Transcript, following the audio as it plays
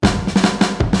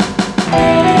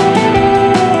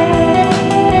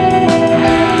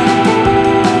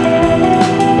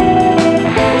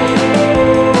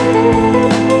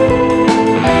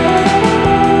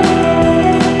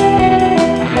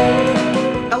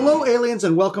Hello, aliens,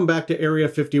 and welcome back to Area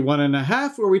 51 and a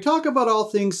half, where we talk about all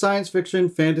things science fiction,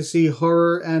 fantasy,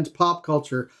 horror, and pop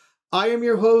culture. I am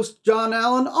your host, John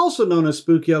Allen, also known as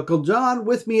Spooky Uncle John.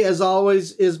 With me, as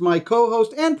always, is my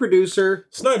co-host and producer,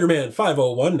 Snyderman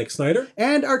 501, Nick Snyder.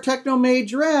 And our techno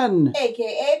mage, Ren.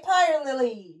 A.K.A. Pyre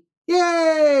Lily.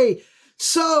 Yay!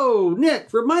 So,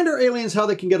 Nick, remind our aliens how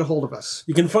they can get a hold of us.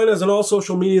 You can find us on all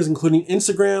social medias, including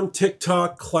Instagram,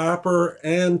 TikTok, Clapper,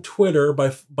 and Twitter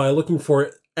by looking for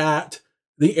it at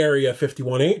the Area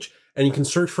 51H. And you can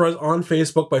search for us on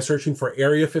Facebook by searching for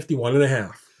Area 51 and a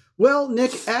half. Well,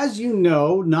 Nick, as you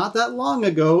know, not that long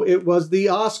ago, it was the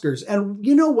Oscars. And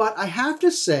you know what? I have to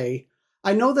say,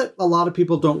 I know that a lot of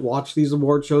people don't watch these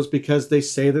award shows because they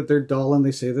say that they're dull and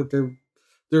they say that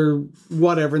they're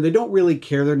whatever. And they don't really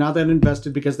care. They're not that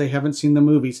invested because they haven't seen the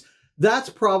movies. That's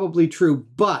probably true.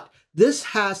 But this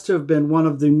has to have been one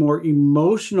of the more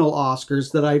emotional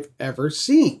Oscars that I've ever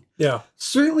seen. Yeah.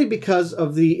 Certainly because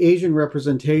of the Asian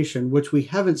representation, which we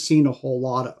haven't seen a whole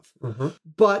lot of. Mm-hmm.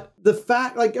 But the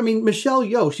fact, Michelle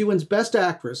Yeoh, she wins Best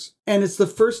Actress, and it's the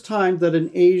first time that an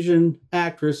Asian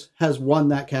actress has won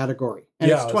that category.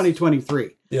 And it's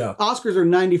 2023. Yeah. Oscars are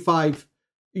 95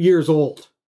 years old.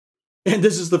 And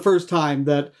this is the first time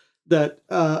that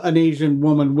an Asian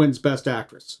woman wins Best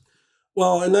Actress.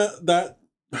 Well, and that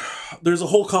there's a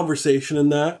whole conversation in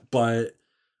that, but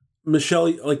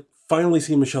finally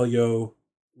seeing Michelle Yeoh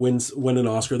win an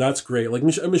Oscar, that's great. Like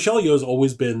Michelle Yeoh's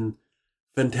always been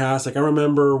fantastic. I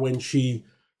remember when she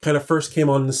kind of first came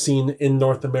on the scene in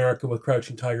North America with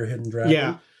Crouching Tiger, Hidden Dragon.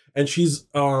 Yeah. And she's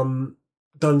done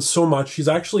so much. She's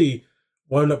actually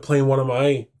wound up playing one of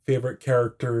my favorite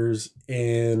characters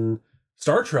in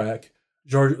Star Trek,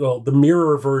 the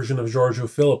mirror version of Giorgio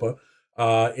Philippa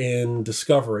in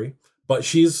Discovery. But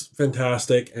she's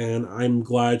fantastic, and I'm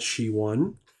glad she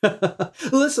won.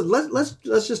 Listen,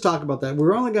 let's just talk about that.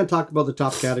 We're only going to talk about the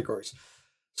top categories.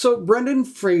 So Brendan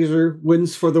Fraser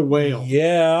wins for The Whale.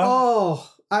 Yeah. Oh,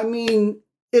 I mean,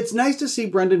 it's nice to see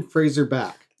Brendan Fraser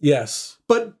back. Yes.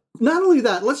 But not only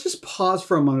that, let's just pause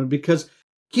for a moment because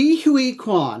Ke Huy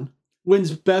Quan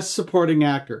wins Best Supporting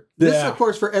Actor. This, of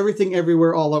course, for Everything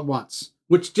Everywhere All at Once,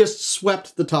 which just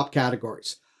swept the top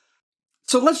categories.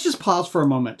 So let's just pause for a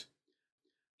moment.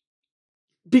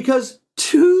 Because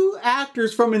two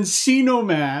actors from Encino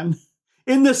Man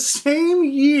in the same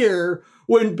year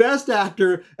win Best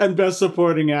Actor and Best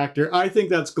Supporting Actor. I think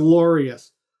that's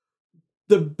glorious.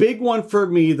 The big one for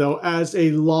me, though, as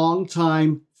a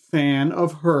longtime fan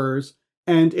of hers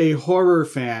and a horror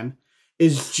fan,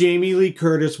 is Jamie Lee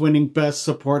Curtis winning Best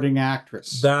Supporting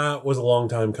Actress. That was a long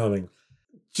time coming.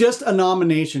 Just a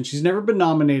nomination. She's never been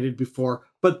nominated before.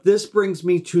 But this brings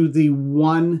me to the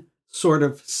one sort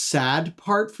of sad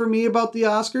part for me about the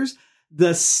Oscars.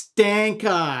 The stank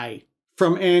eye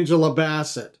from Angela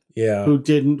Bassett. Yeah. Who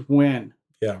didn't win.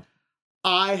 Yeah.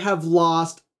 I have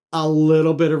lost a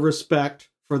little bit of respect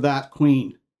for that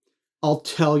queen. I'll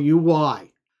tell you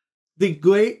why. The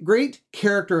great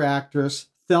character actress,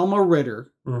 Thelma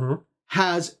Ritter,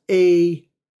 has a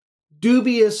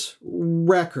dubious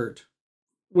record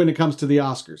when it comes to the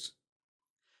Oscars.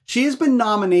 She has been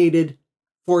nominated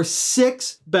for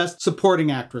 6 Best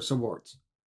Supporting Actress awards.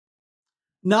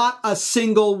 Not a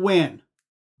single win.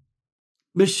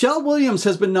 Michelle Williams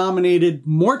has been nominated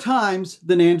more times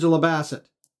than Angela Bassett.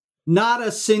 Not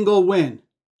a single win,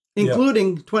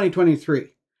 including 2023.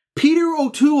 Peter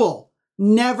O'Toole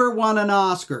never won an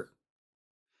Oscar.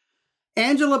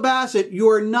 Angela Bassett, you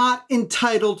are not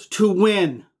entitled to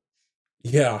win.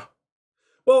 Yeah.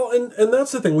 Well, and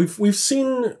that's the thing. We've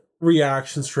seen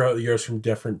reactions throughout the years from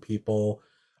different people.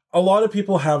 A lot of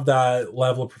people have that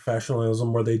level of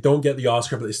professionalism where they don't get the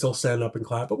Oscar, but they still stand up and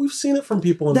clap. But we've seen it from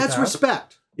people in the past. That's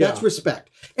respect. That's respect.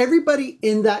 Everybody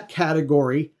in that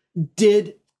category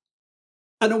did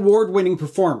an award-winning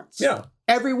performance. Yeah.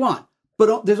 Everyone.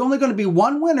 But there's only going to be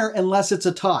one winner unless it's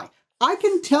a tie. I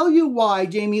can tell you why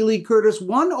Jamie Lee Curtis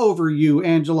won over you,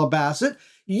 Angela Bassett.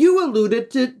 You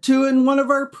alluded to in one of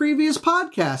our previous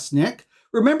podcasts, Nick.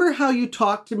 Remember how you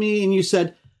talked to me and you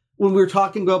said, when we were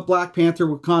talking about Black Panther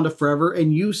Wakanda Forever,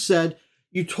 and you said,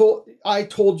 I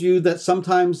told you that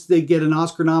sometimes they get an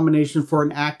Oscar nomination for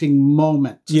an acting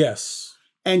moment. Yes.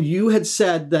 And you had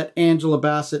said that Angela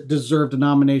Bassett deserved a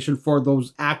nomination for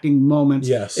those acting moments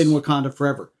in Wakanda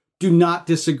Forever. Do not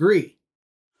disagree.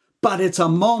 But it's a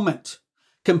moment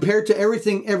compared to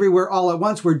Everything Everywhere All at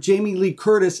Once, where Jamie Lee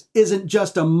Curtis isn't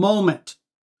just a moment.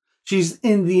 She's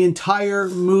in the entire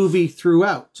movie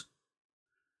throughout.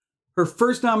 Her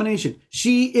first nomination.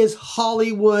 She is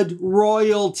Hollywood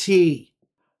royalty.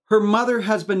 Her mother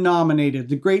has been nominated.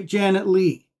 The great Janet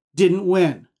Leigh didn't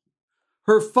win.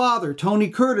 Her father, Tony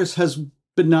Curtis, has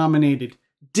been nominated.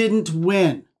 Didn't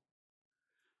win.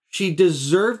 She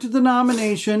deserved the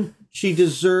nomination. She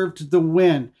deserved the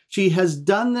win. She has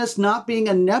done this not being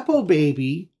a Nepo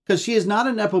baby, because she is not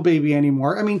a Nepo baby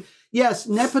anymore. I mean, yes,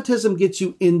 nepotism gets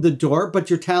you in the door, but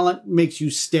your talent makes you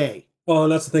stay. Well,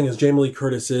 and that's the thing is Jamie Lee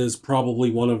Curtis is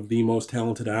probably one of the most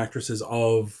talented actresses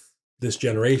of this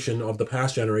generation, of the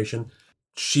past generation.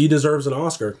 She deserves an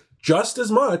Oscar just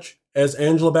as much as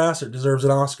Angela Bassett deserves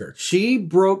an Oscar. She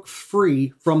broke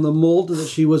free from the mold that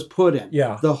she was put in.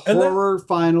 Yeah. The horror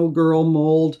final girl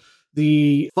mold,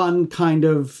 the fun kind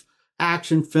of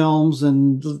action films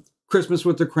and Christmas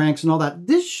with the Cranks and all that.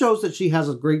 This shows that she has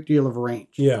a great deal of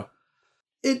range. Yeah.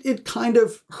 It kind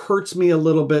of hurts me a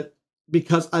little bit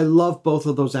because I love both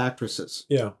of those actresses.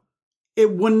 Yeah.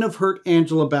 It wouldn't have hurt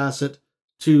Angela Bassett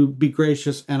to be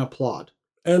gracious and applaud.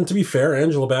 And to be fair,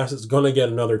 Angela Bassett's going to get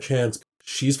another chance.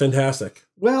 She's fantastic.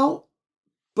 Well,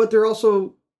 but they're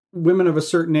also women of a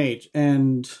certain age,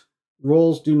 and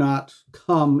roles do not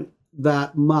come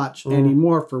that much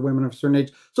anymore for women of a certain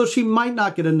age. So she might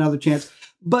not get another chance.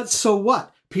 But so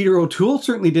what? Peter O'Toole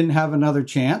certainly didn't have another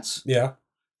chance. Yeah.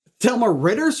 Thelma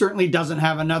Ritter certainly doesn't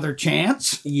have another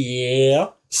chance. Yeah.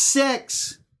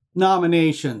 6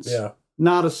 nominations. Yeah.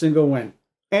 Not a single win.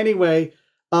 Anyway,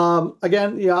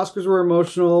 again, the Oscars were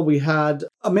emotional. We had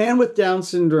a man with Down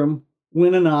syndrome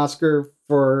win an Oscar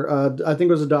for, I think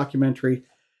it was a documentary.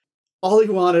 All he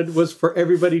wanted was for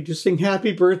everybody to sing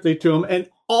happy birthday to him. And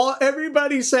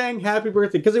everybody sang happy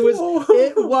birthday because it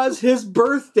was his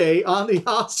birthday on the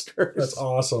Oscars. That's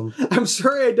awesome. I'm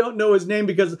sorry I don't know his name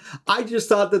because I just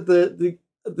thought that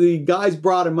the guys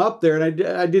brought him up there,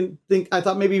 and I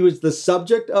thought maybe he was the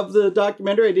subject of the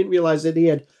documentary. I didn't realize that he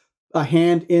had a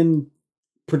hand in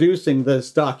producing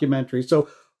this documentary. So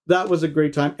that was a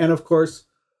great time. And of course,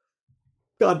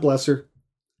 God bless her,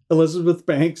 Elizabeth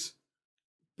Banks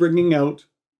bringing out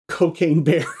Cocaine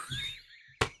Bear.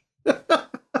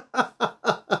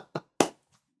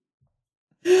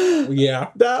 Yeah.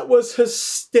 That was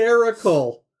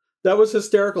hysterical.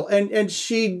 And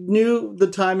she knew the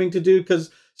timing to do, because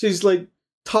she's like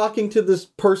talking to this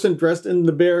person dressed in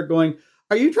the bear going,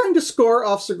 are you trying to score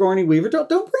off Sigourney Weaver? Don't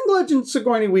bring Legend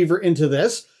Sigourney Weaver into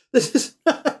this. This is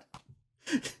not...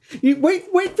 You wait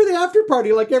for the after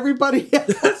party like everybody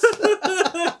else.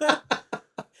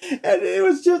 And it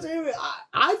was just,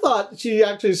 I thought she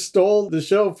actually stole the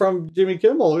show from Jimmy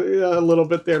Kimmel a little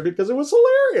bit there because it was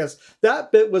hilarious.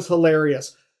 That bit was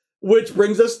hilarious. Which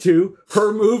brings us to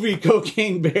her movie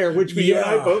Cocaine Bear, which we and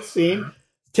I both seen,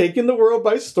 taking the world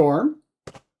by storm.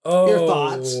 Oh, your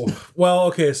thoughts? Well,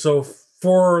 okay, so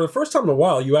for the first time in a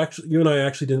while, you and I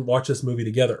actually didn't watch this movie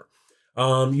together.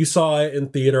 You saw it in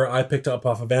theater. I picked it up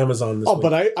off of Amazon this week.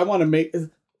 But I want to make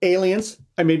Aliens.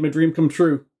 I made my dream come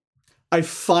true. I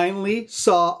finally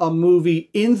saw a movie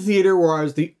in theater where I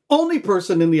was the only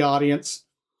person in the audience.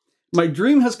 My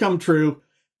dream has come true,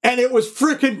 and it was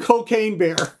frickin' Cocaine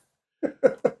Bear.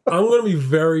 I'm going to be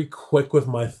very quick with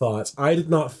my thoughts. I did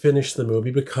not finish the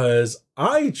movie because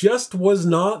I just was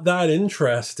not that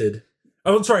interested.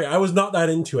 I'm sorry, I was not that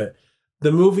into it.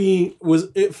 The movie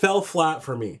it fell flat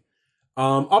for me.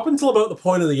 Up until about the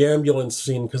point of the ambulance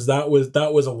scene, because that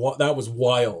was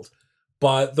wild.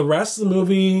 But the rest of the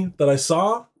movie that I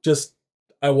saw,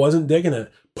 I wasn't digging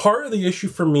it. Part of the issue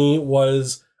for me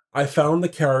was I found the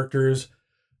characters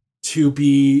to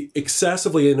be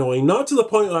excessively annoying. Not to the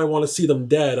point that I want to see them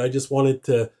dead. I just wanted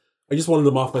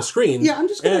them off my screen. Yeah, I'm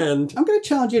gonna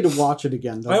challenge you to watch it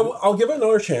again, though. I'll give it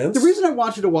another chance. The reason I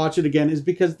want you to watch it again is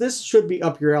because this should be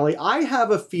up your alley. I have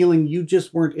a feeling you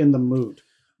just weren't in the mood.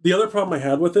 The other problem I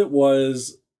had with it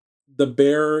was the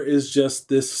bear is just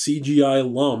this CGI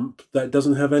lump that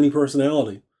doesn't have any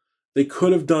personality. They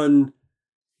could have done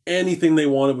anything they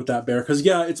wanted with that bear. Because,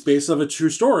 yeah, it's based on a true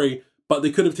story, but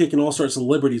they could have taken all sorts of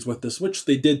liberties with this, which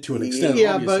they did to an extent,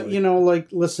 yeah, obviously.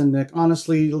 But, listen, Nick,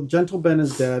 honestly, Gentle Ben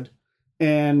is dead.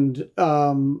 And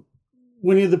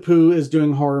Winnie the Pooh is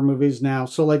doing horror movies now.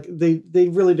 So, they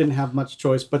really didn't have much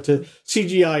choice but to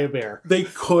CGI a bear. They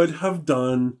could have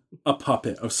done a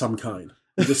puppet of some kind.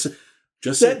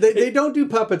 They don't do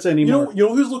puppets anymore. You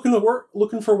know who's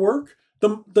looking for work?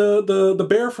 The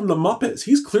bear from the Muppets.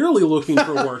 He's clearly looking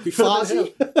for work.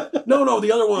 Fozzie? No,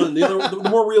 the other one. The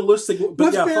more realistic.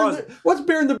 But what's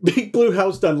Bear in the Big Blue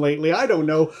House done lately? I don't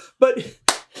know. But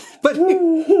here's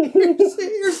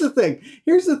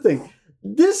the thing.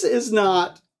 This is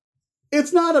not...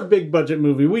 It's not a big budget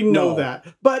movie. We know that.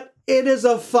 But It is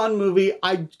a fun movie.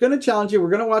 I'm going to challenge you. We're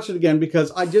going to watch it again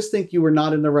because I just think you were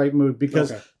not in the right mood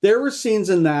because there were scenes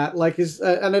in that, like,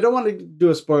 and I don't want to do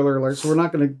a spoiler alert, so we're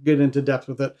not going to get into depth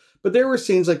with it. But there were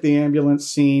scenes like the ambulance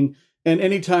scene, and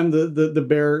anytime the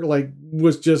bear like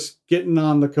was just getting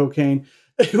on the cocaine,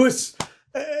 it was.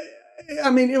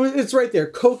 It's right there.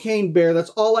 Cocaine bear.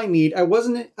 That's all I need.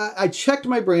 I checked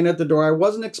my brain at the door. I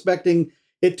wasn't expecting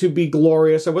it to be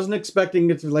glorious. I wasn't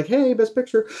expecting it to be like, hey, best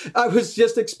picture. I was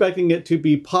just expecting it to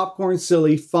be popcorn,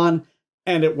 silly, fun,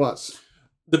 and it was.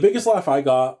 The biggest laugh I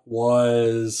got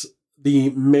was the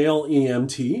male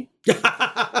EMT.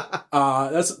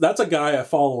 That's a guy I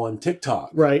follow on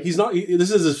TikTok. Right.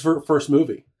 This is his first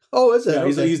movie. Oh, is it? Yeah,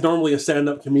 okay. He's normally a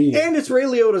stand-up comedian. And it's Ray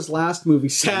Liotta's last movie,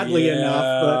 sadly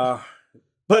enough.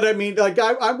 But I mean, like,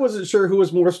 I wasn't sure who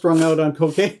was more strung out on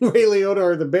cocaine, Ray Liotta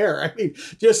or the bear. I mean,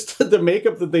 just the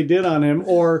makeup that they did on him.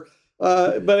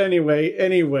 But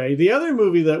anyway, the other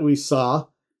movie that we saw,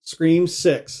 Scream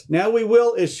 6. Now we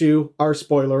will issue our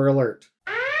spoiler alert.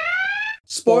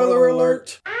 Spoiler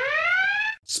alert.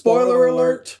 Spoiler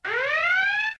alert.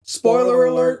 Spoiler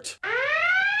alert.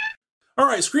 All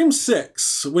right, Scream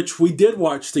 6, which we did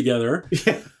watch together.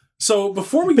 Yeah. So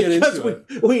before we get into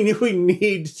it, we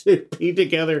need to be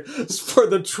together for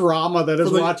the trauma that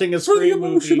is watching a Scream movie. For the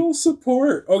emotional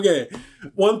support. Okay,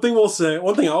 one thing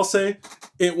I'll say,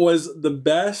 it was the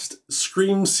best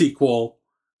Scream sequel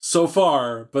so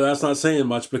far, but that's not saying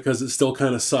much because it still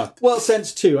kind of sucked. Well,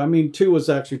 since 2. I mean, 2 was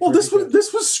actually this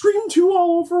was Scream 2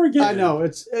 all over again. I know,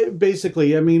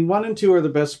 basically, I mean, 1 and 2 are the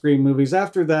best Scream movies.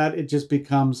 After that, it just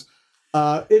becomes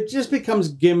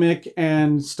gimmick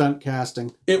and stunt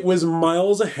casting. It was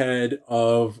miles ahead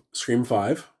of Scream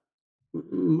 5.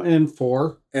 And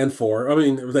 4. And 4. I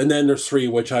mean, and then there's 3,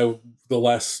 which the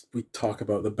less we talk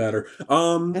about, the better.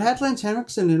 It had Lance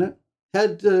Henriksen in it.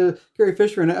 Had Carrie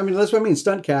Fisher in it. I mean, that's what I mean,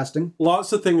 stunt casting.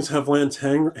 Lots of things have Lance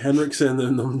Henriksen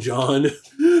in them, John.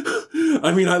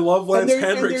 I mean, I love Lance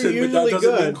Henriksen, but that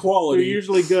doesn't mean quality. They're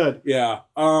usually good. Yeah.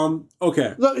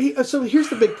 Okay. So here's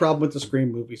the big problem with the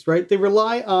Scream movies, right? They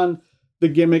rely on the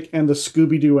gimmick and the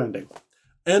Scooby-Doo ending.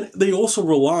 And they also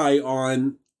rely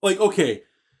on, like, okay,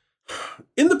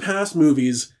 in the past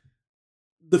movies,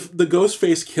 the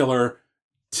Ghostface killer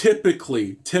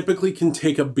typically can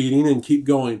take a beating and keep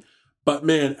going. But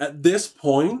man, at this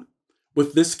point,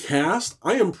 with this cast,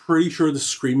 I am pretty sure the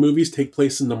Scream movies take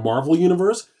place in the Marvel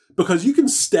universe because you can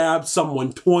stab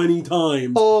someone 20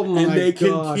 times and they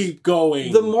can keep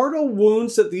going. The mortal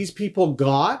wounds that these people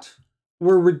got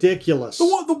were ridiculous.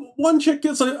 The one chick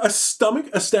gets a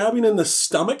stabbing in the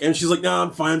stomach, and she's like, nah, I'm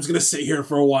fine, I'm just going to sit here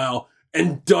for a while.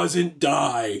 And doesn't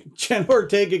die. Jenna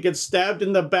Ortega gets stabbed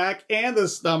in the back and the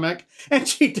stomach, and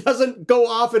she doesn't go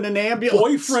off in an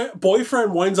ambulance.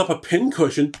 Boyfriend winds up a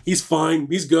pincushion. He's fine.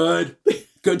 He's good.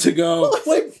 Good to go. Well,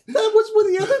 like, that was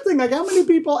with the other thing. Like, how many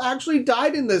people actually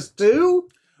died in this too?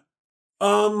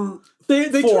 4.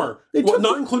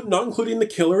 Not including the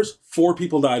killers. 4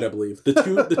 people died, I believe.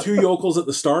 The two yokels at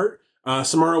the start.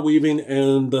 Samara Weaving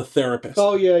and the therapist.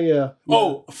 Oh, yeah.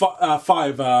 Oh,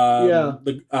 5.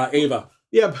 Ava.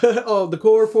 Yeah, but, the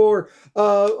core 4.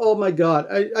 Oh, my God.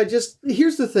 I just,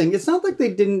 here's the thing. It's not like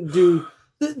they didn't do,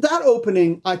 that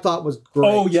opening I thought was great.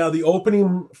 Oh, yeah, the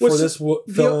opening for this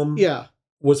film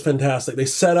was fantastic. They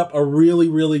set up a really,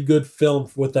 really good film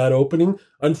with that opening.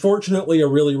 Unfortunately, a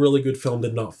really, really good film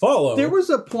did not follow. There was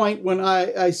a point when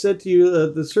I said to you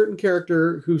the certain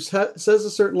character who says a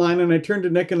certain line, and I turned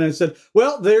to Nick and I said,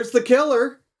 well, there's the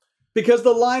killer, because the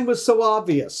line was so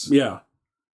obvious. Yeah.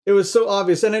 It was so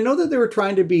obvious. And I know that they were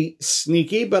trying to be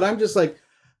sneaky, but I'm just like,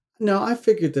 no, I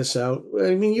figured this out.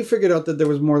 I mean, you figured out that there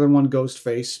was more than one ghost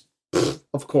face,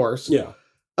 of course. Yeah.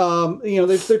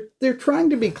 They're trying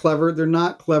to be clever. They're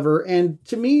not clever. And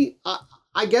to me,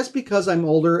 I guess because I'm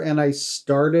older and I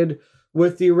started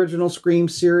with the original Scream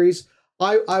series,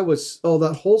 I was,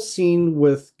 that whole scene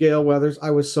with Gale Weathers,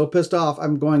 I was so pissed off.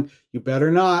 I'm going, you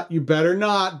better not,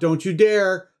 don't you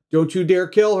dare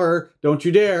kill her, don't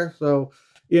you dare. So,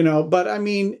 but I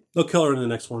mean, they'll kill her in the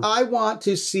next one. I want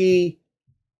to see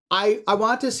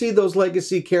those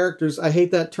legacy characters. I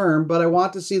hate that term, but I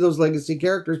want to see those legacy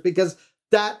characters because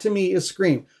that to me is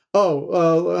Scream.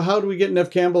 How do we get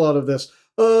Neve Campbell out of this?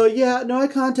 I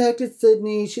contacted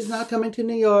Sydney. She's not coming to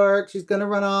New York. She's going to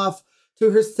run off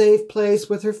to her safe place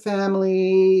with her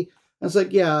family. I was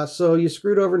like, yeah, so you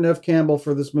screwed over Neve Campbell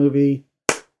for this movie.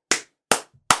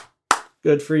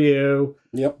 Good for you.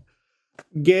 Yep.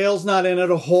 Gail's not in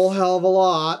it a whole hell of a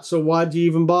lot, so why'd you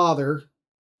even bother?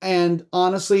 And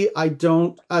honestly, I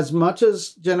don't, as much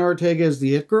as Jenna Ortega is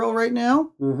the it girl right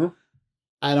now,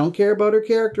 I don't care about her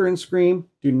character in Scream.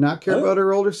 Do not care about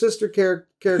her older sister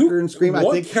character in Scream.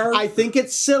 I think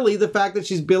it's silly, the fact that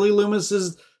she's Billy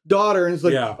Loomis's daughter, and it's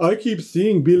like, I keep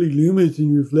seeing Billy Loomis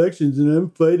in reflections, and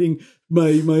I'm fighting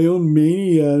my own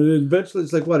mania. And eventually,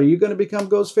 it's like, what, are you going to become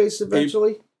Ghostface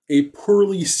eventually? A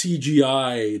poorly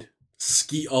CGI'd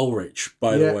Skeet Ulrich,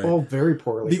 by the way. Oh, very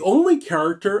poorly. The only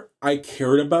character I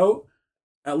cared about,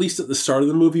 at least at the start of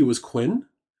the movie, was Quinn,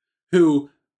 who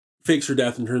fakes her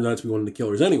death and turns out to be one of the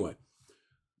killers anyway.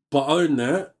 But other than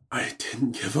that, I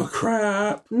didn't give a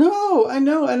crap. No, I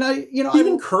know. And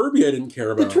even Kirby I didn't care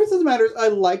about. The truth of the matter is, I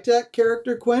liked that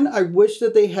character, Quinn. I wish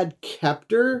that they had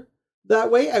kept her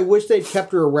that way. I wish they'd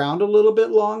kept her around a little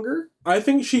bit longer. I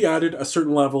think she added a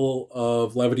certain level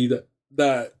of levity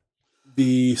that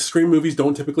the Scream movies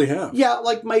don't typically have. Yeah,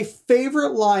 like my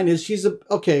favorite line is she's a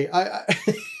bit of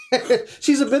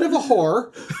a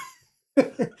whore.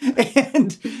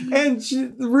 and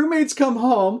the roommates come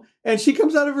home, and she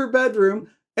comes out of her bedroom,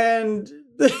 and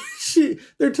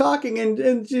they're talking,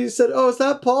 and she said, "Oh, is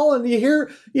that Paul?" And you hear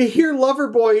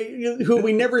Loverboy, who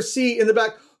we never see, in the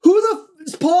back. Who the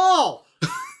is Paul?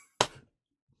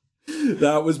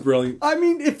 That was brilliant. I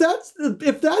mean, if that's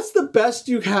the best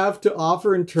you have to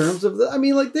offer in terms of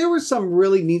there was some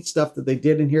really neat stuff that they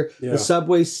did in here. Yeah. The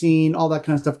subway scene, all that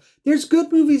kind of stuff. There's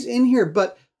good movies in here,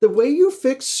 but the way you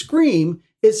fix Scream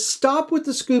is stop with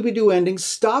the Scooby-Doo ending,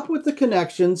 stop with the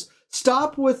connections,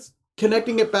 stop with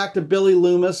connecting it back to Billy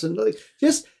Loomis, and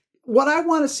just what I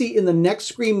want to see in the next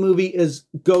Scream movie is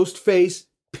Ghostface,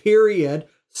 period.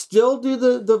 Still do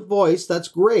the voice, that's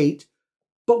great,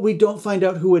 but we don't find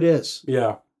out who it is.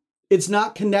 Yeah. It's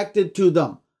not connected to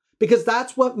them, because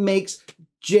that's what makes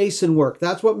Jason work.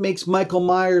 That's what makes Michael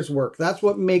Myers work. That's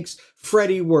what makes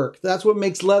Freddy work. That's what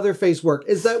makes Leatherface work,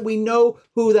 is that we know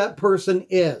who that person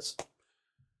is.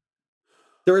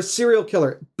 They're a serial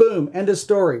killer. Boom. End of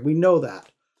story. We know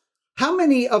that. How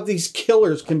many of these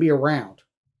killers can be around?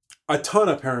 A ton,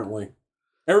 apparently.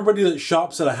 Everybody that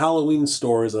shops at a Halloween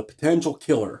store is a potential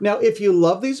killer. Now, if you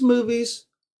love these movies,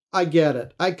 I get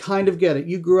it. I kind of get it.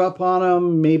 You grew up on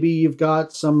them. Maybe you've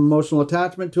got some emotional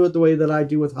attachment to it the way that I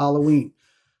do with Halloween.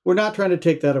 We're not trying to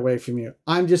take that away from you.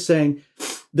 I'm just saying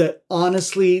that,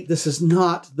 honestly, this is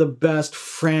not the best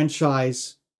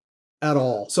franchise at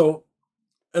all. So,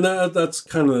 and that's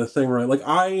kind of the thing, right?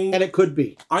 And it could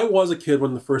be. I was a kid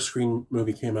when the first Scream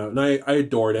movie came out, and I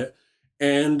adored it.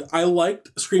 And I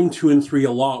liked Scream 2 and 3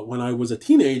 a lot when I was a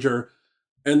teenager.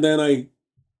 And then I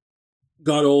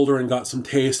got older and got some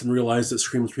taste and realized that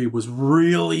Scream 3 was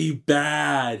really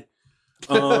bad.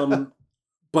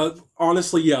 But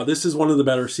honestly, yeah, this is one of the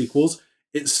better sequels.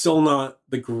 It's still not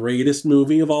the greatest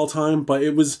movie of all time, but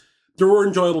there were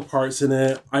enjoyable parts in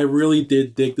it. I really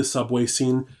did dig the subway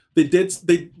scene.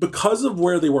 Because of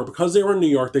where they were, because they were in New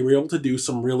York, they were able to do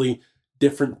some really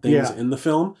different things in the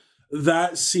film.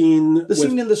 That scene... The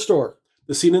scene in the store.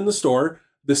 The scene in the store.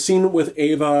 The scene with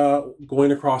Ava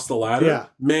going across the ladder. Yeah.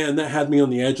 Man, that had me on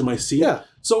the edge of my seat. Yeah.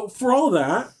 So for all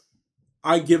that,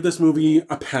 I give this movie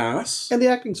a pass. And the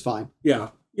acting's fine.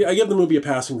 Yeah. Yeah, I give the movie a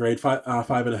passing grade,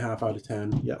 5.5 out of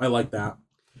 10. Yeah. I like that.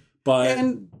 But...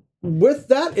 And with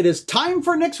that, it is time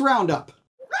for Nick's Roundup.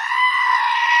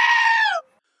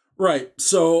 Right.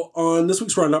 So on this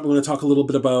week's Roundup, we're going to talk a little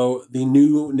bit about the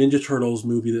new Ninja Turtles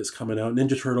movie that's coming out.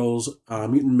 Ninja Turtles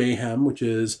Mutant Mayhem, which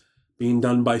is being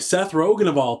done by Seth Rogen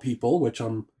of all people, which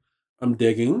I'm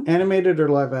digging. Animated or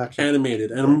live action?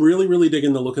 Animated. And I'm really, really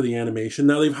digging the look of the animation.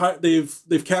 Now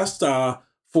they've cast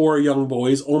 4 young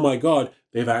boys. Oh my God.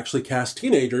 They've actually cast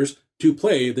teenagers to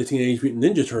play the Teenage Mutant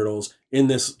Ninja Turtles in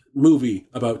this movie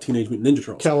about Teenage Mutant Ninja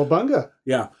Turtles. Cowabunga.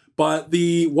 Yeah. But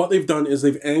what they've done is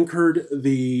they've anchored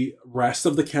the rest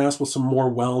of the cast with some more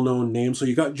well-known names. So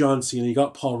you got John Cena, you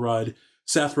got Paul Rudd,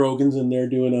 Seth Rogen's in there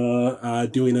doing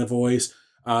a voice.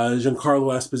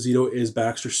 Giancarlo Esposito is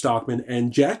Baxter Stockman,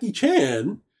 and Jackie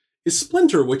Chan is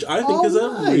Splinter, which I think is a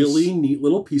really neat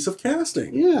little piece of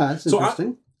casting. Yeah, that's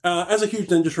interesting. So as a huge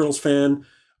Ninja Turtles fan,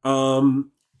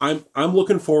 I'm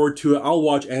looking forward to it. I'll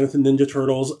watch anything Ninja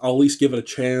Turtles. I'll at least give it a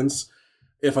chance.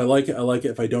 If I like it, I like it.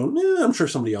 If I don't, I'm sure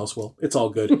somebody else will. It's all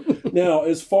good. Now,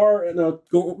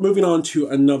 moving on to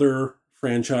another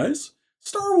franchise,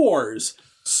 Star Wars.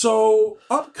 So,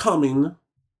 upcoming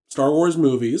Star Wars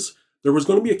movies, there was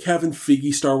going to be a Kevin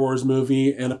Feige Star Wars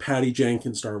movie and a Patty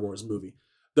Jenkins Star Wars movie.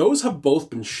 Those have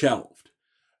both been shelved.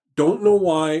 Don't know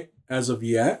why as of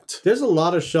yet. There's a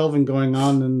lot of shelving going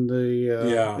on in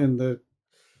the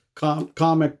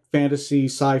comic, fantasy,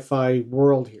 sci-fi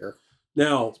world here.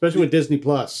 Now, especially with Disney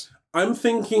Plus. I'm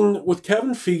thinking with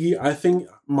Kevin Feige, I think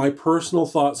my personal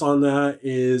thoughts on that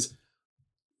is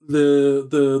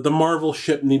the Marvel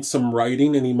ship needs some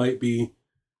writing, and he might be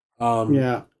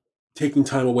taking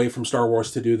time away from Star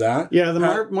Wars to do that. Yeah,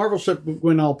 the Marvel ship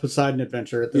went all Poseidon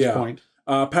Adventure at this point.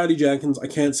 Patty Jenkins, I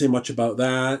can't say much about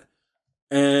that.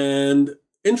 And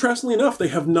interestingly enough, they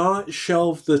have not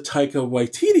shelved the Taika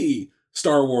Waititi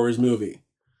Star Wars movie.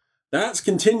 That's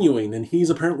continuing, and he's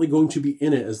apparently going to be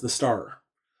in it as the star.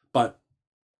 But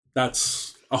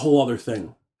that's a whole other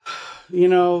thing. You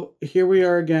know, here we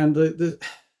are again.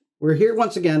 We're here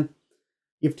once again.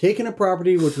 You've taken a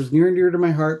property which was near and dear to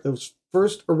my heart, those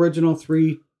first original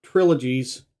 3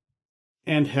 trilogies,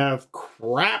 and have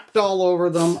crapped all over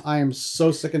them. I am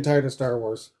so sick and tired of Star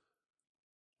Wars.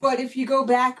 But if you go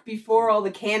back before all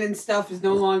the canon stuff is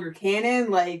no longer canon,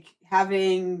 like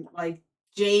having like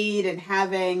Jade and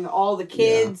having all the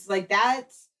kids, like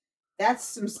that's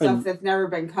some stuff that's never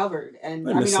been covered. And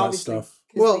I mean, obviously,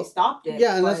 because they stopped it.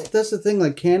 Yeah, and that's the thing.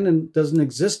 Like, canon doesn't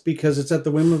exist because it's at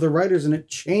the whim of the writers, and it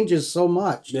changes so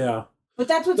much. Yeah, but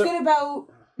that's what's good about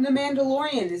The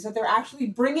Mandalorian is that they're actually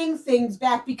bringing things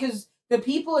back because the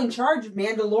people in charge of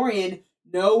Mandalorian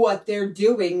know what they're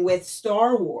doing with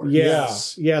Star Wars.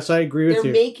 Yes, I agree with you.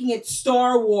 They're making it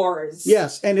Star Wars.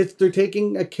 Yes, and they're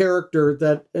taking a character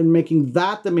and making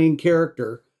that the main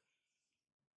character,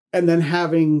 and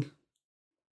then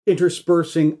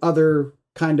interspersing other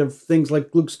kind of things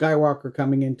like Luke Skywalker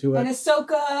coming into it, and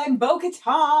Ahsoka and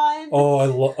Bo-Katan.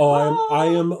 I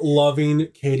am loving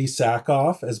Katie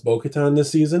Sackhoff as Bo-Katan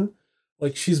this season.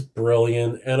 Like, she's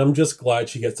brilliant, and I'm just glad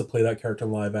she gets to play that character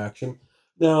in live action.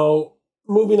 Now,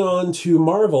 moving on to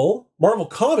Marvel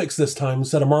Comics this time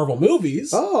instead of Marvel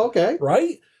movies. Oh, okay.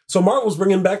 Right? So Marvel's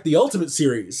bringing back the Ultimate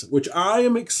Series, which I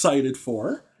am excited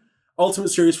for. Ultimate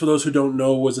Series, for those who don't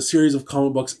know, was a series of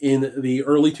comic books in the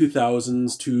early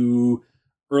 2000s to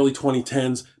early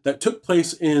 2010s that took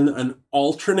place in an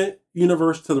alternate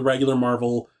universe to the regular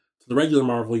Marvel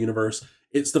universe.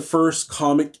 It's the first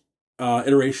comic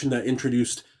iteration that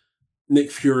introduced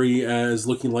Nick Fury as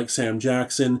looking like Sam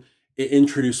Jackson. It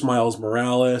introduced Miles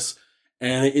Morales,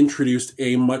 and it introduced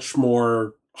a much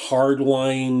more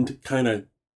hard-lined kind of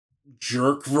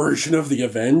jerk version of the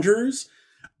Avengers.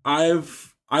 I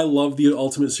love the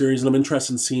Ultimate Series, and I'm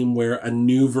interested in seeing where a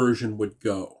new version would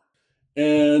go.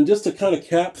 And just to kind of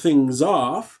cap things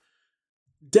off,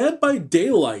 Dead by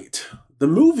Daylight, the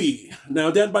movie.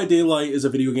 Now, Dead by Daylight is a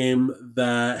video game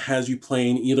that has you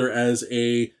playing either as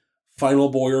a final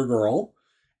boy or girl,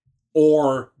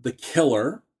 or the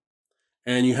killer,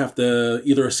 and you have to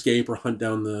either escape or hunt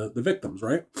down the victims,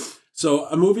 right? So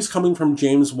a movie's coming from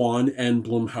James Wan and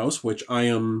Blumhouse, which I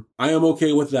am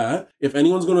okay with that. If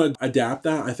anyone's going to adapt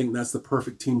that, I think that's the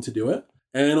perfect team to do it.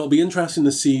 And it'll be interesting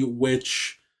to see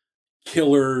which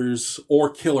killers or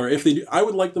killer, if they do, I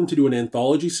would like them to do an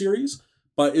anthology series,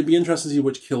 but it'd be interesting to see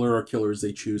which killer or killers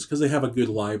they choose, because they have a good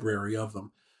library of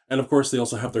them. And of course, they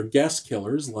also have their guest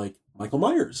killers like Michael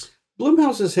Myers.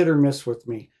 Blumhouse is hit or miss with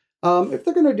me. If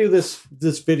they're going to do this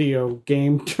video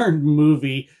game turned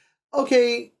movie,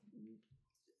 okay,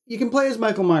 you can play as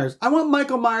Michael Myers. I want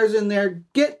Michael Myers in there.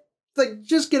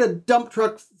 Just get a dump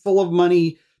truck full of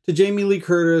money to Jamie Lee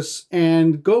Curtis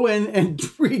and go in and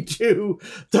redo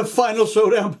the final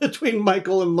showdown between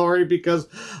Michael and Laurie, because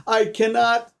I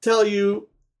cannot tell you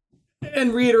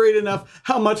and reiterate enough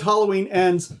how much Halloween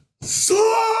Ends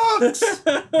sucks.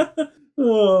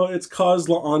 Oh, it's caused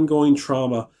ongoing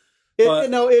trauma.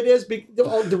 It is.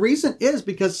 The reason is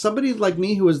because somebody like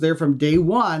me who was there from day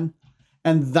one,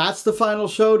 and that's the final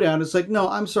showdown. It's like, no,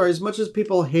 I'm sorry. As much as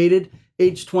people hated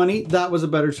H20, that was a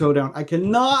better showdown. I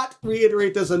cannot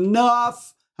reiterate this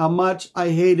enough, how much I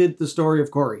hated the story of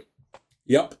Corey.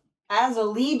 Yep. As a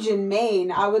Legion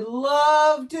main, I would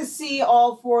love to see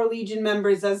all 4 Legion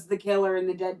members as the killer in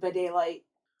the Dead by Daylight.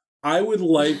 I would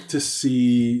like to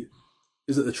see,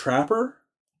 is it the Trapper?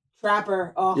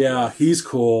 Trapper. Oh. Yeah, he's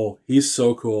cool. He's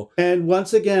so cool. And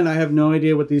once again, I have no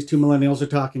idea what these 2 millennials are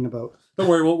talking about. Don't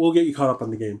worry, we'll get you caught up on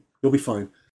the game. You'll be fine.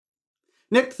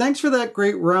 Nick, thanks for that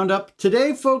great roundup.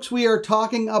 Today, folks, we are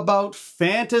talking about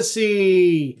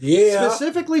fantasy. Yeah.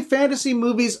 Specifically fantasy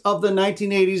movies of the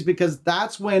 1980s, because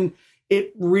that's when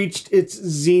it reached its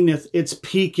zenith, its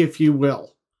peak, if you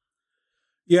will.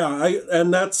 Yeah,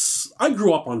 I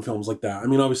grew up on films like that. I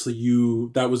mean, obviously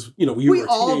we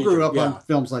all grew up on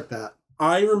films like that.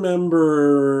 I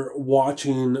remember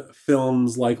watching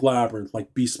films like Labyrinth,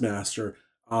 like Beastmaster,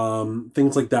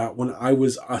 things like that when I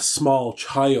was a small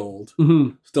child,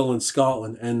 still in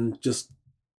Scotland, and just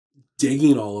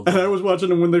digging all of them. And I was watching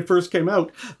them when they first came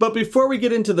out. But before we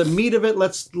get into the meat of it,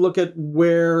 let's look at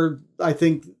where I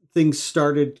think things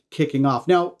started kicking off.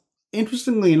 Now,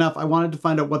 interestingly enough, I wanted to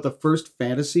find out what the first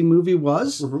fantasy movie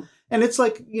was. And it's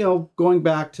like, going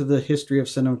back to the history of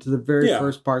cinema, to the very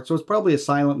first part. So it's probably a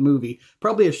silent movie,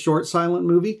 probably a short silent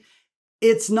movie.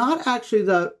 It's not actually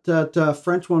that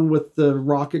French one with the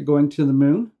rocket going to the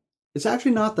moon. It's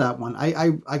actually not that one.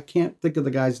 I can't think of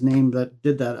the guy's name that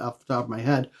did that off the top of my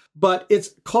head. But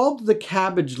it's called The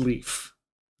Cabbage Leaf.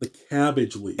 The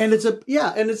Cabbage Leaf. And it's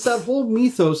that whole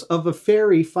mythos of a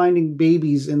fairy finding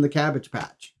babies in the cabbage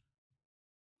patch.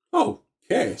 Oh,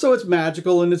 okay. So it's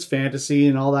magical and it's fantasy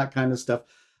and all that kind of stuff.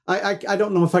 I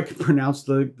don't know if I could pronounce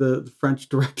the French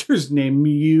director's name,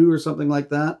 Miu or something like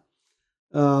that.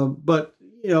 But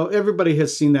everybody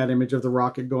has seen that image of the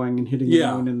rocket going and hitting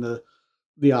the moon in the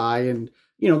eye, and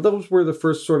those were the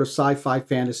first sort of sci-fi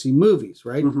fantasy movies,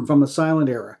 right, from the silent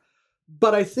era.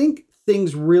 But I think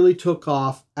things really took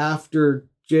off after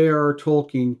J.R.R.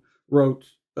 Tolkien wrote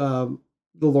the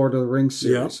Lord of the Rings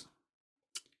series.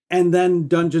 And then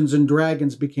Dungeons and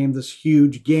Dragons became this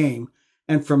huge game.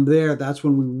 And from there, that's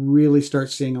when we really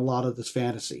start seeing a lot of this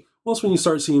fantasy. Well, that's when you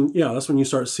start seeing,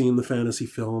 the fantasy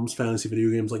films, fantasy video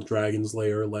games like Dragon's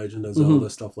Lair, Legend of Zelda,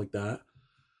 stuff like that.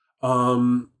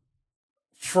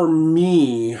 For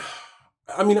me,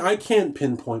 I can't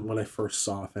pinpoint when I first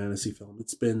saw a fantasy film.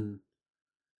 It's been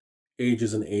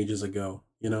ages and ages ago,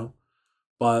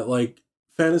 But like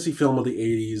fantasy film of the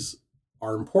 80s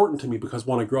are important to me because,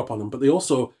 one, I grew up on them, but they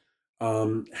also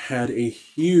had a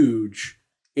huge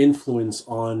influence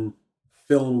on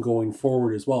film going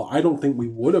forward as well. I don't think we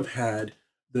would have had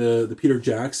the Peter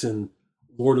Jackson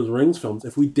Lord of the Rings films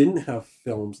if we didn't have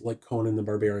films like Conan the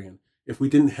Barbarian, if we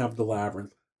didn't have The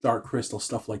Labyrinth, Dark Crystal,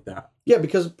 stuff like that. Yeah,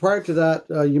 because prior to that,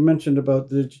 you mentioned about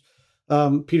the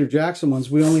Peter Jackson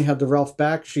ones. We only had the Ralph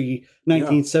Bakshi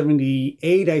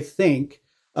 1978, I think,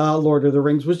 Lord of the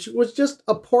Rings, which was just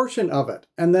a portion of it.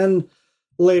 And then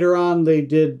later on, they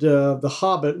did The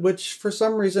Hobbit, which for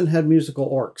some reason had musical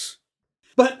orcs.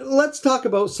 But let's talk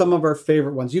about some of our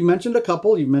favorite ones. You mentioned a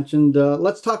couple. You mentioned,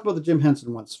 let's talk about the Jim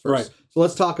Henson ones first. Right. So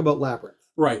let's talk about Labyrinth.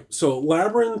 Right. So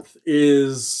Labyrinth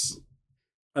is...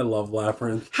 I love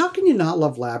Labyrinth. How can you not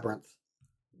love Labyrinth?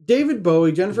 David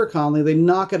Bowie, Jennifer Connelly, they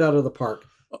knock it out of the park.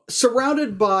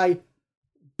 Surrounded by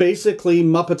basically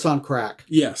Muppets on crack.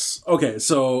 Yes. Okay,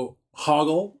 so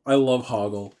Hoggle. I love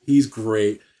Hoggle. He's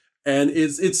great. And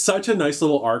it's such a nice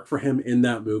little arc for him in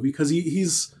that movie because he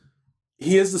is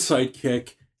the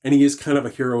sidekick and he is kind of a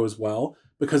hero as well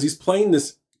because he's playing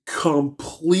this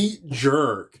complete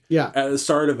jerk at the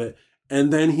start of it.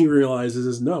 And then he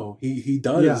realizes he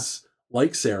does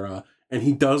like Sarah and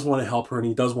he does want to help her and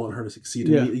he does want her to succeed.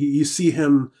 And you see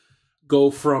him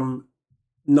go from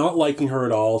not liking her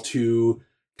at all to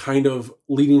kind of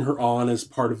leading her on as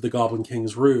part of the Goblin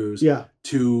King's ruse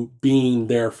to being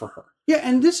there for her. Yeah,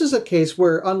 and this is a case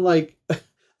where, unlike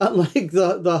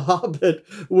the Hobbit,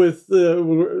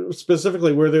 with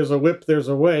specifically where there's a whip, there's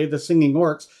a way, the singing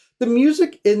orcs, the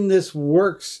music in this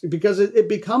works because it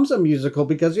becomes a musical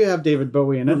because you have David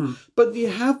Bowie in it, but you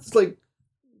have like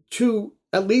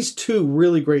at least two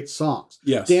really great songs.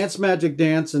 Yes, Dance Magic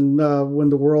Dance and When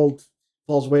the World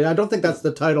Falls Away. I don't think that's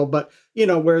the title, but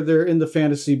where they're in the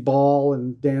fantasy ball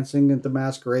and dancing at the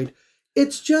masquerade.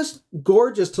 It's just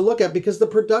gorgeous to look at because the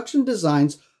production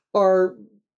designs are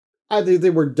either they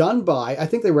were done by, I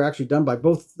think they were actually done by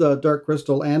both the Dark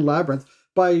Crystal and Labyrinth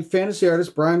by fantasy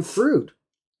artist Brian Froud.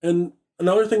 And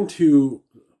another thing to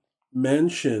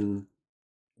mention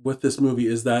with this movie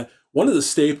is that one of the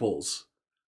staples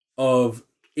of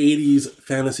 80s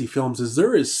fantasy films is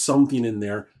there is something in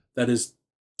there that is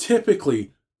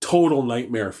typically total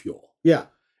nightmare fuel. Yeah.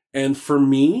 And for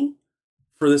me,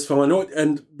 for this film, I know it,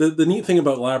 and the neat thing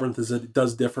about Labyrinth is that it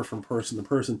does differ from person to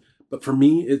person. But for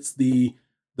me, it's the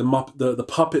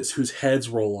puppets whose heads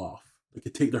roll off. They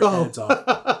could take their heads off.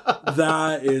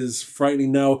 That is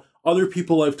frightening. Now, other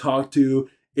people I've talked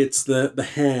to, it's the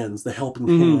hands, the helping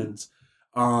hands,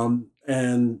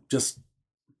 and just.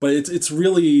 But it's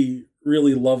really,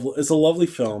 really lovely. It's a lovely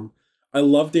film. I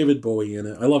love David Bowie in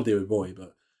it. I love David Bowie,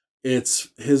 but it's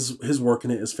his work in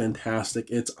it is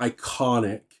fantastic. It's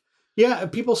iconic. Yeah,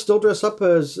 people still dress up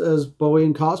as Bowie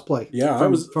in cosplay. Yeah,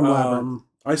 from Labyrinth.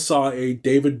 I saw a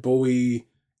David Bowie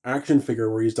action figure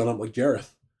where he's done up like Jareth.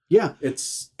 Yeah,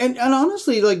 it's and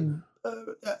honestly, like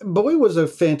Bowie was a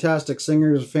fantastic singer,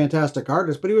 he was a fantastic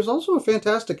artist, but he was also a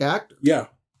fantastic actor. Yeah,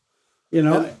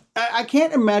 I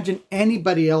can't imagine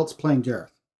anybody else playing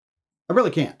Jareth. I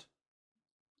really can't.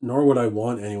 Nor would I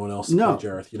want anyone else to play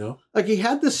Jareth. Like he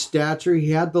had the stature,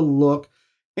 he had the look,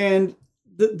 and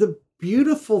the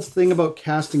beautiful thing about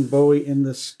casting Bowie in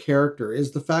this character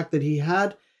is the fact that he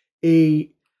had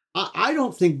I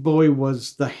don't think Bowie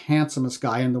was the handsomest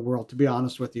guy in the world, to be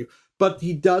honest with you. but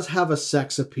he does have a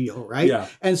sex appeal, right? Yeah.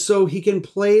 And so he can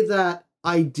play that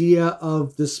idea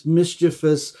of this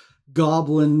mischievous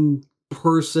goblin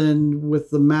person with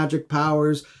the magic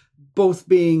powers both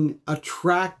being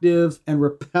attractive and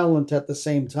repellent at the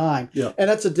same time. Yeah. And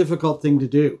that's a difficult thing to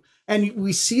do. And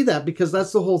we see that because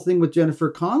that's the whole thing with Jennifer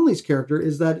Connelly's character,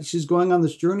 is that she's going on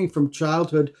this journey from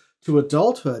childhood to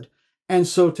adulthood. And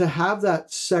so to have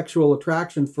that sexual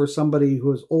attraction for somebody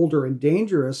who is older and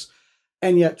dangerous,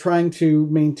 and yet trying to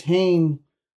maintain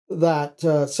that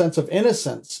sense of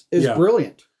innocence is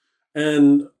brilliant.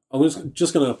 And I was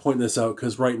just going to point this out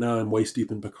because right now I'm waist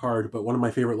deep in Picard, but one of my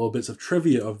favorite little bits of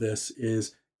trivia of this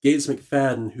is Gates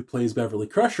McFadden, who plays Beverly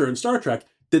Crusher in Star Trek,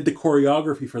 did the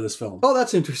choreography for this film. Oh,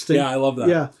 that's interesting. Yeah, I love that.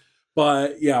 Yeah.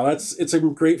 But yeah, it's a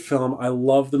great film. I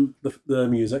love the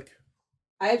music.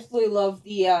 I absolutely love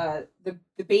the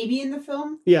baby in the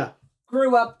film. Yeah.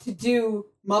 Grew up to do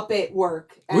Muppet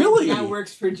work. And Really? now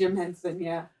works for Jim Henson,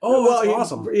 yeah. Oh, well,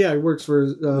 that's awesome. He works for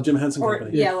The Jim Henson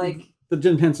Company. Yeah, like... the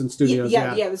Jim Henson Studios.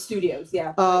 Yeah, the studios,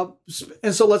 yeah.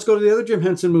 And so let's go to the other Jim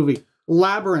Henson movie,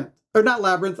 Labyrinth. Or not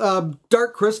Labyrinth,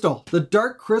 Dark Crystal. The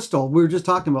Dark Crystal, we were just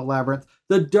talking about Labyrinth.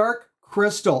 The Dark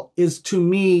Crystal is, to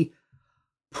me,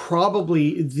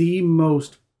 probably the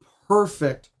most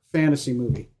perfect fantasy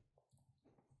movie.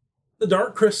 The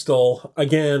Dark Crystal,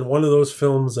 again, one of those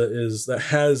films that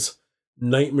has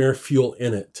nightmare fuel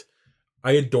in it.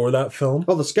 I adore that film.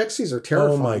 Oh, the Skeksis are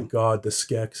terrifying. Oh my God, the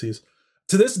Skeksis.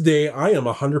 To this day, I am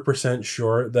 100%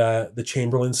 sure that the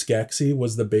Chamberlain Skeksis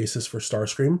was the basis for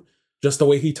Starscream. Just the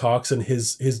way he talks and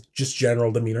his just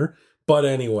general demeanor. But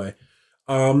anyway,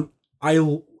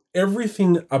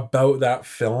 everything about that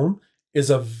film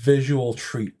is a visual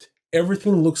treat.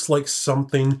 Everything looks like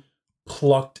something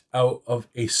plucked out of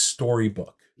a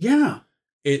storybook. Yeah.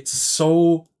 It's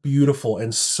so beautiful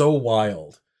and so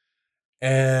wild.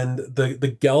 And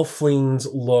the Gelflings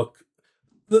look...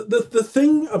 The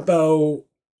thing about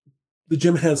the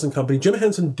Jim Henson Company, Jim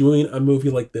Henson doing a movie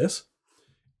like this,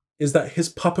 is that his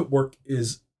puppet work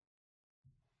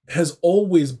has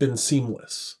always been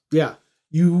seamless. Yeah.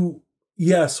 We know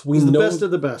the best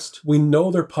of the best. We know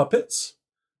they're puppets,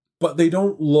 but they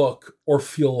don't look or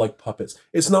feel like puppets.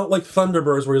 It's not like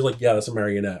Thunderbirds where he's like, yeah, that's a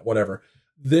marionette, whatever.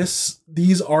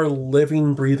 These are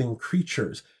living, breathing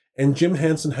creatures. And Jim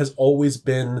Henson has always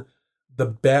been the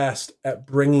best at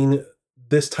bringing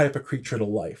this type of creature to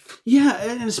life. Yeah,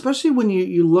 and especially when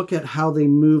you look at how they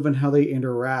move and how they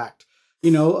interact.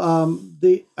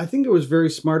 I think it was very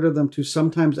smart of them to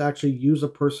sometimes actually use a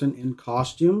person in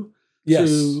costume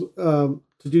to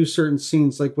do certain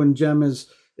scenes, like when Jem is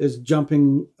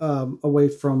jumping away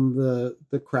from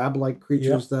the crab-like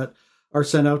creatures that are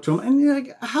sent out to him. And you're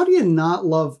like, how do you not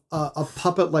love a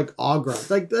puppet like Agra?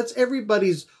 Like, that's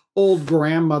everybody's old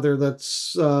grandmother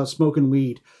that's smoking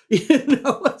weed.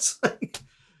 It's like,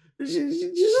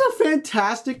 she's a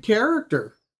fantastic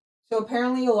character. So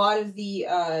apparently a lot of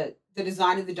the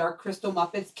design of the Dark Crystal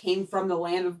Muppets came from the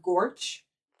Land of Gorch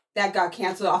that got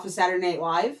canceled off of Saturday Night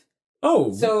Live.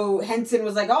 Oh. So Henson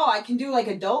was like, oh, I can do like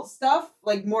adult stuff,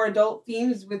 like more adult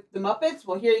themes with the Muppets.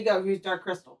 Well, here you go. Here's Dark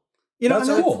Crystal. That's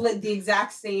cool. It's the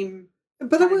exact same.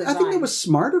 But I think it was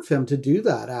smart of him to do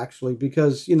that, actually,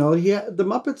 because, the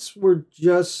Muppets were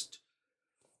just...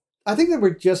 I think they were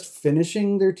just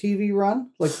finishing their TV run,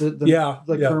 like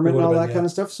Kermit and all that kind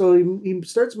of stuff. So he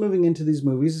starts moving into these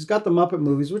movies. He's got the Muppet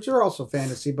movies, which are also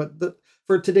fantasy, but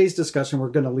for today's discussion, we're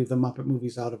going to leave the Muppet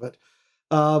movies out of it.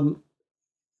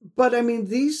 But I mean,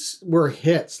 these were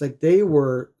hits. Like, they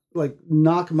were like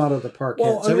knock them out of the park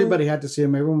hits. Everybody had to see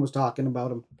them. Everyone was talking about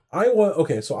them.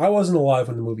 So I wasn't alive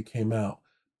when the movie came out,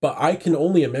 but I can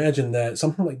only imagine that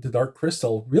something like The Dark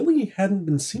Crystal really hadn't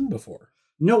been seen before.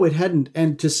 No, it hadn't.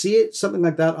 And to see it, something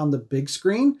like that on the big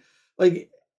screen,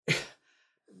 like,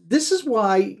 this is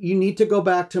why you need to go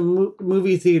back to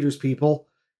movie theaters, people.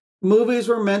 Movies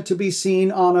were meant to be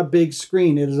seen on a big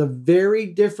screen. It is a very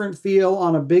different feel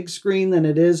on a big screen than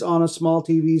it is on a small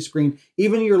TV screen.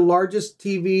 Even your largest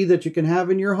TV that you can have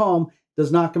in your home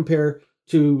does not compare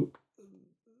to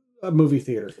a movie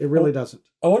theater. It really doesn't.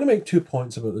 I want to make 2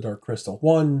 points about The Dark Crystal.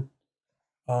 One,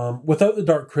 without The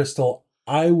Dark Crystal,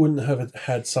 I wouldn't have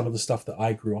had some of the stuff that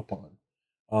I grew up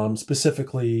on,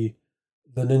 specifically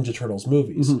the Ninja Turtles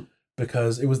movies,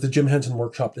 because it was the Jim Henson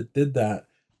Workshop that did that,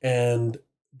 and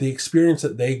the experience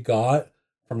that they got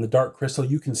from The Dark Crystal,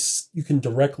 you can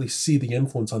directly see the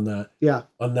influence on that. Yeah,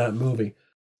 on that movie.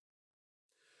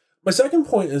 My second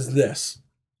point is this,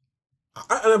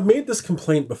 and I've made this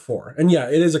complaint before, and yeah,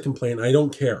 it is a complaint. I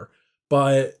don't care,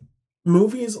 but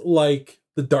movies like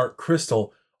The Dark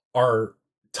Crystal are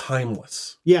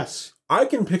timeless. Yes. I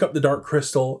can pick up The Dark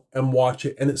Crystal and watch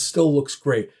it, and it still looks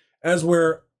great. As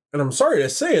where, and I'm sorry to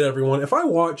say it, everyone, if I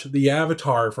watch The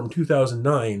Avatar from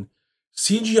 2009,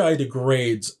 CGI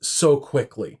degrades so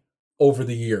quickly over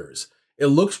the years. It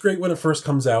looks great when it first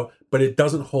comes out, but it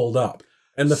doesn't hold up.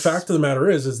 And the fact of the matter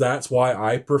is that's why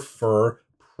I prefer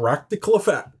practical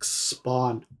effects.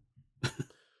 Spawn.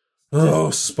 Oh,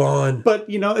 Spawn. But,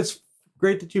 it's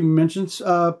great that you mentioned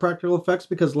practical effects,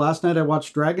 because last night I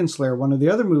watched Dragon Slayer, one of the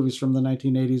other movies from the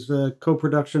 1980s,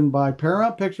 co-production by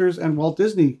Paramount Pictures and Walt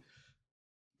Disney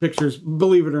Pictures,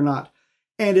 believe it or not.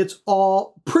 And it's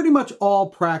pretty much all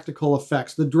practical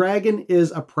effects. The dragon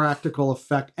is a practical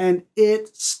effect, and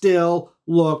it still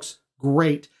looks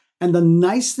great. And the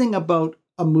nice thing about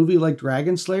a movie like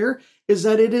Dragon Slayer is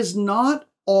that it is not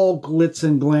all glitz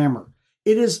and glamour.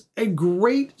 It is a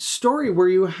great story where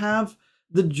you have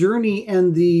the journey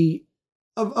and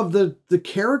of the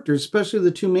characters, especially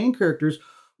the two main characters,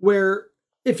 where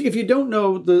if you don't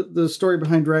know the story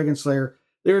behind Dragon Slayer,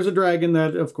 there's a dragon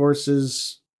that, of course,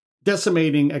 is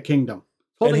decimating a kingdom.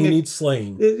 And he needs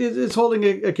slaying. It's holding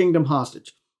a kingdom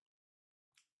hostage.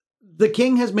 The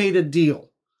king has made a deal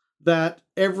that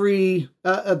every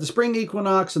at the spring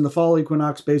equinox and the fall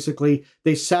equinox, basically,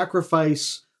 they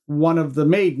sacrifice one of the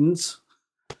maidens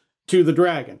to the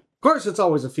dragon. Of course, it's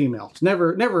always a female. It's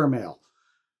never a male.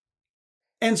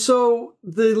 And so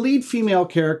the lead female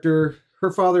character,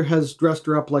 her father has dressed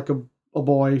her up like a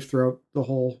boy throughout the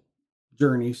whole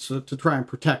journey, so to try and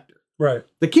protect her. Right.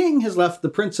 The king has left the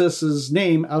princess's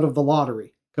name out of the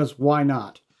lottery, because why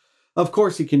not? Of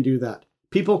course he can do that.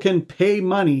 People can pay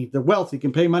money. The wealthy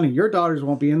can pay money. Your daughters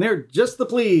won't be in there, just the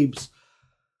plebes.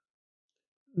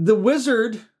 The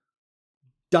wizard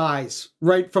dies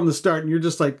right from the start, and you're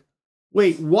just like,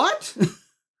 wait, what?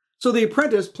 So the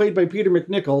apprentice, played by Peter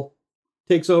McNichol,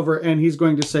 takes over, and he's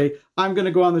going to say, I'm going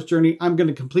to go on this journey. I'm going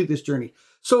to complete this journey.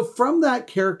 So from that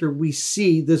character, we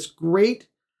see this great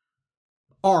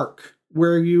arc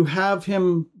where you have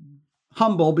him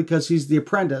humble because he's the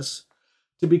apprentice,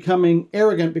 to becoming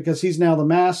arrogant because he's now the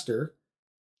master,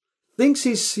 thinks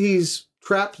he's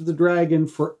trapped the dragon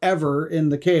forever in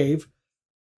the cave,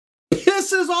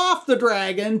 pisses off the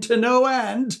dragon to no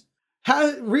end,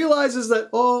 realizes that,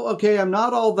 oh, okay, I'm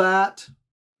not all that.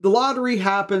 The lottery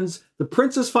happens. The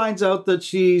princess finds out that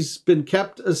she's been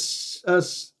kept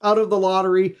out of the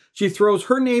lottery. She throws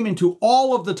her name into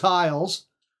all of the tiles.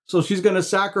 So she's going to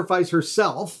sacrifice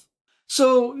herself.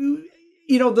 So,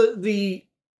 the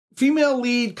female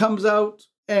lead comes out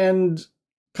to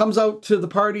the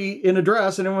party in a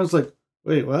dress, and everyone's like,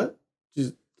 wait, what?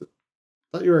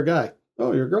 Thought you were a guy.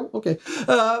 Oh, you're a girl? Okay.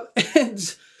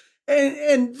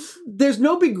 And there's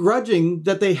no begrudging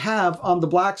that they have on the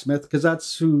blacksmith, because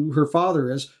that's who her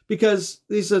father is, because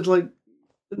he said, like,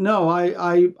 no,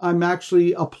 I'm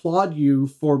actually applaud you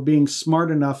for being smart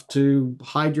enough to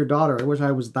hide your daughter. I wish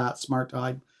I was that smart to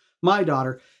hide my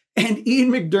daughter. And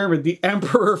Ian McDiarmid, the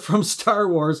Emperor from Star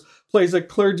Wars, plays a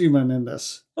clergyman in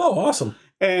this. Oh, awesome.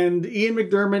 And Ian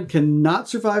McDiarmid cannot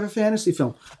survive a fantasy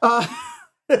film.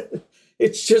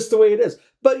 It's just the way it is.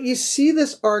 But you see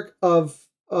this arc of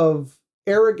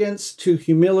arrogance to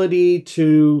humility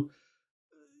to,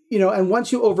 and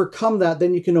once you overcome that,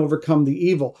 then you can overcome the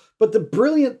evil. But the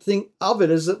brilliant thing of it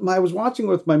is that I was watching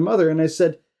with my mother, and I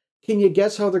said, can you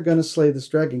guess how they're going to slay this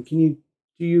dragon? Do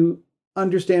you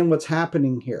understand what's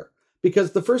happening here?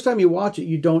 Because the first time you watch it,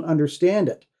 you don't understand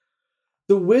it.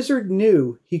 The wizard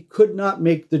knew he could not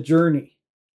make the journey.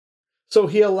 So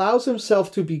he allows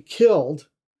himself to be killed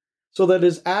so that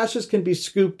his ashes can be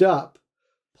scooped up,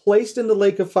 placed in the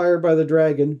lake of fire by the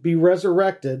dragon, be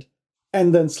resurrected,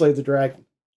 and then slay the dragon.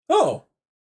 Oh.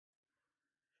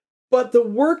 But the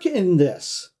work in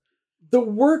this, the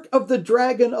work of the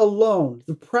dragon alone,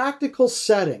 the practical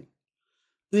setting,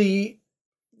 the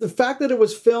fact that it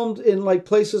was filmed in like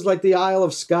places like the Isle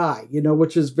of Skye,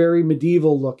 which is very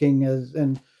medieval looking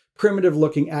and primitive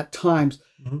looking at times,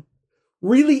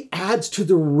 really adds to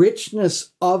the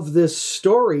richness of this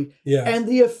story. Yeah. And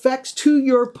the effects, to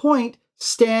your point,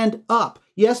 stand up.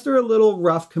 Yes, they're a little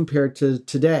rough compared to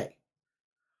today,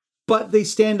 but they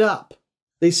stand up.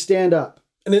 They stand up.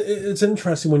 And it's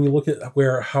interesting when you look at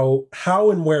how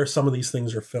and where some of these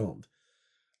things are filmed.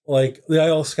 Like the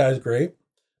Isle of Skye is great,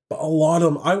 but a lot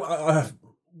of them. I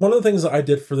one of the things that I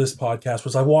did for this podcast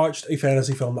was I watched a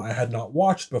fantasy film that I had not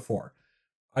watched before.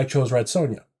 I chose Red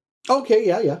Sonja. Okay,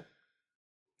 yeah.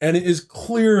 And it is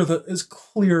clear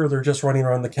they're just running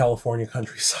around the California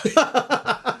countryside.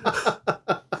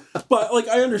 But like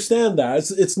I understand that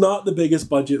it's not the biggest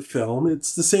budget film.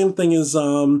 It's the same thing as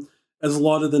as a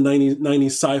lot of the 90s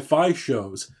sci-fi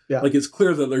shows. Yeah. Like, it's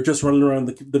clear that they're just running around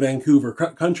the Vancouver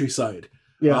countryside.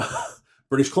 Yeah.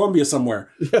 British Columbia somewhere.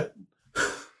 Yeah.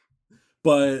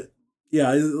 But,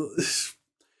 yeah,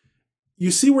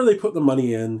 you see where they put the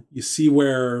money in. You see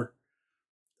where...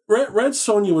 Red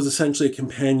Sonja was essentially a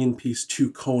companion piece to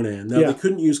Conan. Now, they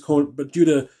couldn't use Conan, but due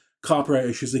to copyright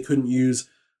issues, they couldn't use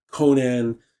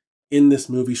Conan in this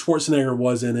movie. Schwarzenegger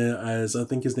was in it as, I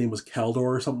think his name was Keldor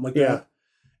or something like that.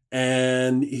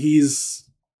 And he's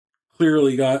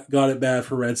clearly got it bad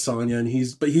for Red Sonja, and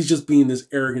he's just being this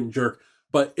arrogant jerk.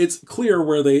 But it's clear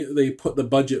where they put the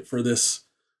budget for this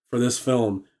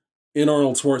film in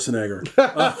Arnold Schwarzenegger.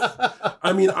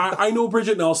 I mean, I know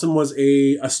Bridget Nelson was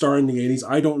a star in the 80s.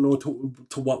 I don't know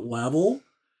to what level,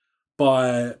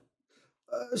 but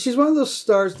she's one of those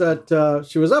stars that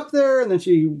she was up there and then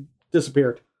she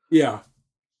disappeared. Yeah.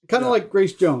 Kind of like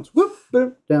Grace Jones. Whoop,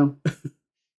 boop, down.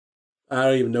 I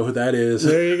don't even know who that is.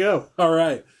 There you go. All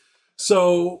right.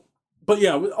 So, but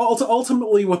yeah,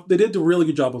 ultimately, what they did a really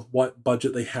good job of what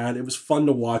budget they had. It was fun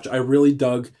to watch. I really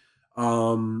dug.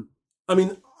 I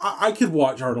mean, I could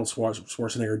watch Arnold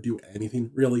Schwarzenegger do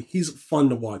anything, really. He's fun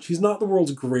to watch. He's not the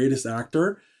world's greatest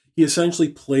actor. He essentially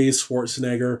plays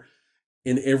Schwarzenegger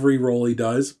in every role he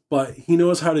does, but he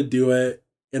knows how to do it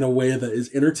in a way that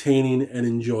is entertaining and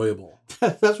enjoyable.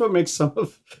 That's what makes some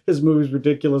of his movies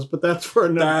ridiculous, but that's for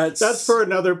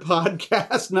another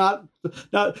podcast.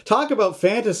 Not talk about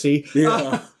fantasy.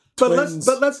 Yeah. But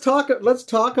let's talk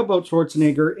about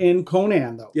Schwarzenegger in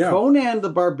Conan, though. Yeah. Conan the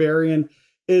Barbarian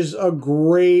is a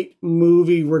great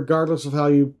movie, regardless of how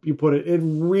you put it. It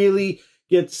really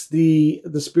gets the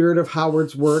spirit of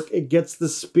Howard's work. It gets the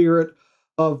spirit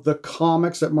of the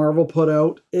comics that Marvel put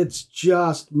out. It's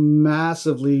just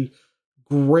massively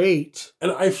great.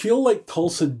 And I feel like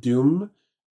Tulsa Doom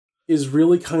is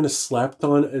really kind of slept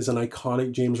on as an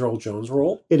iconic James Earl Jones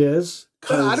role. It is.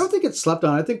 I don't think it's slept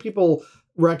on. I think people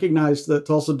recognize that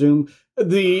Tulsa Doom,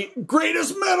 the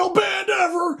greatest metal band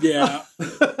ever. Yeah.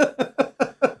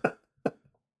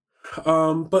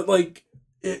 But like,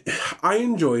 I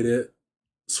enjoyed it.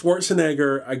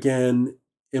 Schwarzenegger again,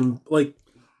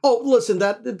 oh, listen,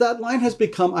 that line has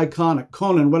become iconic.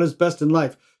 Conan, what is best in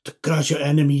life? To crush your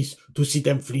enemies, to see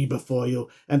them flee before you,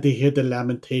 and to hear the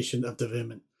lamentation of the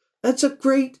women. That's a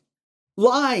great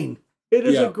line. It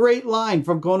is a great line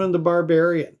from Conan the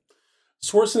Barbarian.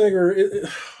 Schwarzenegger,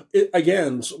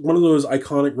 again, one of those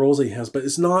iconic roles that he has, but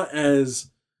it's not as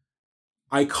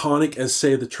iconic as,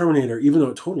 say, The Terminator, even though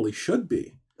it totally should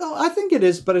be. No, I think it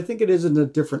is, but I think it is in a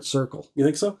different circle. You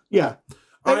think so? Yeah.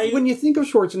 When you think of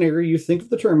Schwarzenegger, you think of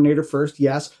The Terminator first,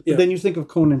 yes, but then you think of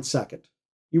Conan second.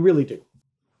 You really do.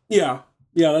 Yeah,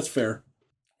 that's fair.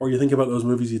 Or you think about those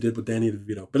movies he did with Danny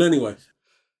DeVito. But anyway.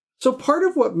 So part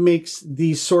of what makes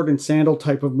these sword and sandal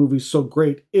type of movies so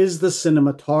great is the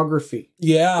cinematography.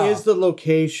 Yeah. Is the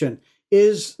location.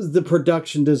 Is the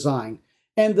production design.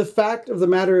 And the fact of the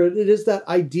matter, it is that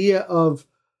idea of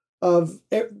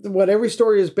what every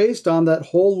story is based on, that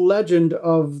whole legend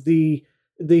of the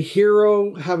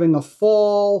hero having a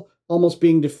fall, almost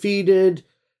being defeated,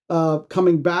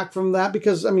 coming back from that.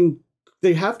 Because, I mean,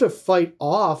 they have to fight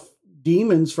off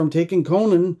demons from taking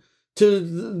Conan to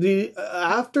the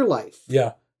afterlife.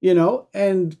 Yeah. You know,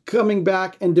 and coming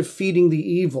back and defeating the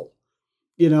evil.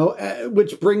 You know,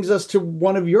 which brings us to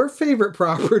one of your favorite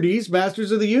properties,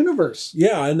 Masters of the Universe.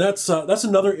 Yeah, and that's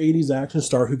another 80s action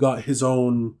star who got his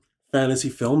own fantasy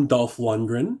film, Dolph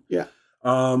Lundgren. Yeah.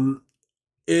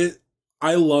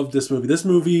 I love this movie. This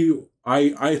movie,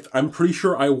 I'm pretty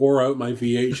sure I wore out my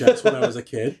VHS when I was a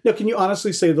kid. Now, can you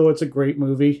honestly say, though, it's a great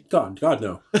movie? God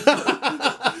no.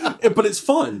 But it's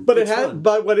fun. But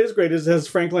but what is great is it has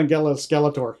Frank Langella as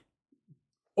Skeletor.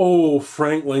 Oh,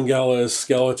 Frank Langella as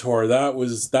Skeletor.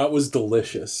 That was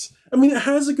delicious. I mean, it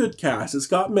has a good cast. It's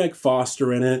got Meg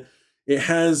Foster in it. It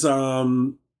has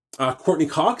Courtney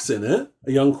Cox in it,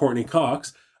 a young Courtney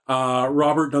Cox.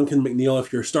 Robert Duncan McNeil,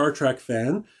 if you're a Star Trek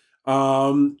fan.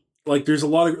 There's a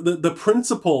lot of the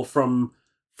principal from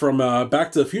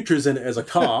Back to the Future is in it as a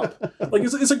cop.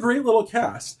 It's a great little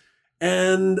cast.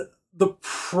 And the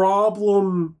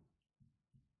problem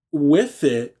with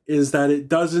it is that it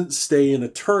doesn't stay in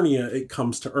Eternia, it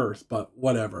comes to Earth, but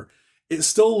whatever. It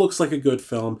still looks like a good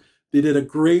film. They did a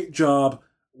great job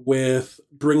with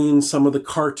bringing some of the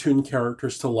cartoon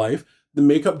characters to life. The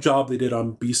makeup job they did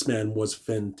on Beastman was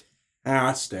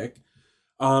fantastic.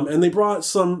 And they brought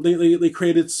they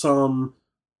created some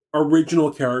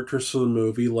original characters for the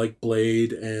movie, like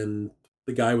Blade and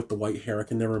the guy with the white hair. I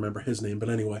can never remember his name, but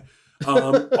anyway.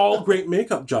 All great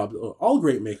makeup jobs,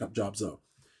 though.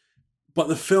 But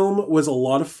the film was a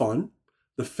lot of fun.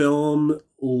 The film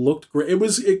looked great.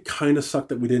 It kind of sucked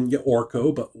that we didn't get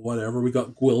Orko, but whatever. We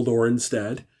got Gwildor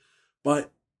instead.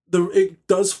 But it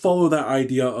does follow that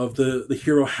idea of the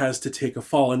hero has to take a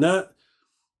fall, and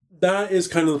that is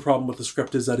kind of the problem with the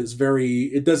script, is that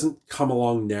it doesn't come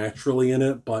along naturally in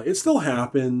it, but it still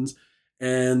happens.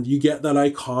 And you get that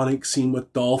iconic scene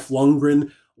with Dolph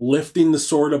Lundgren lifting the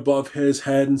sword above his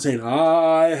head and saying,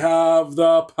 "I have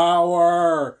the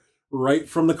power," right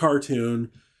from the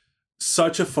cartoon.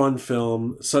 Such a fun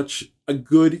film, such a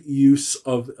good use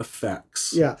of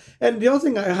effects. Yeah. And the other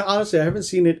thing, honestly, I haven't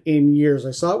seen it in years. I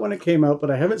saw it when it came out,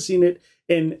 but I haven't seen it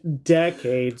in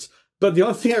decades. But the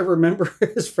only thing I remember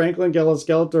is Franklin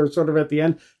Skeletor sort of at the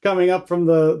end coming up from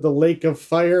the lake of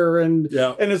fire, and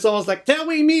it's almost like, till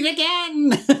we meet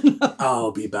again.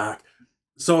 I'll be back.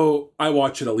 So I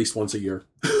watch it at least once a year.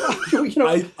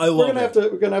 I love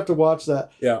it. We're gonna have to watch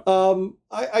that. Yeah.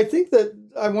 I think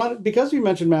that because we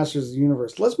mentioned Masters of the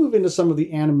Universe, let's move into some of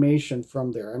the animation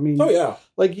from there. I mean,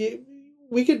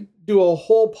 we could do a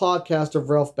whole podcast of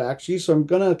Ralph Bakshi, so I'm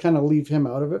gonna kind of leave him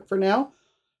out of it for now.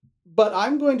 But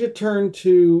I'm going to turn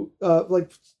to,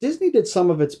 Disney did some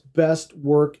of its best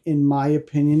work, in my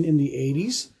opinion, in the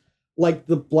 80s. Like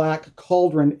The Black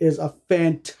Cauldron is a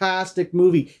fantastic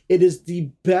movie. It is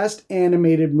the best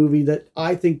animated movie that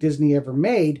I think Disney ever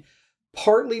made,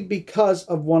 partly because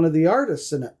of one of the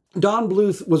artists in it. Don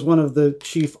Bluth was one of the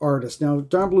chief artists. Now,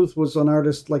 Don Bluth was an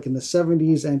artist like in the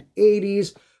 70s and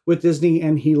 80s with Disney,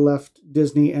 and he left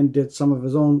Disney and did some of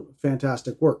his own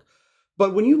fantastic work.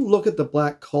 But when you look at The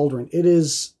Black Cauldron, it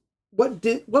is what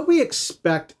we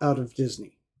expect out of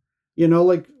Disney. You know,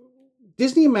 like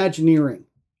Disney Imagineering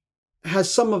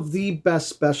has some of the best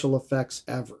special effects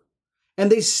ever.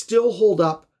 And they still hold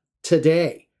up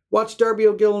today. Watch Darby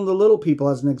O'Gill and the Little People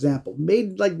as an example.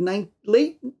 Made like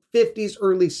late 50s,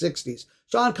 early 60s.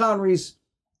 Sean Connery's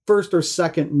first or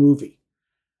second movie.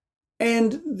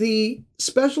 And the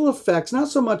special effects, not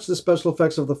so much the special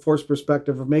effects of the forced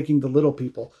perspective of making the little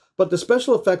people, but the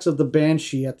special effects of the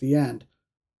Banshee at the end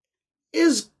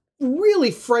is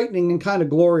really frightening and kind of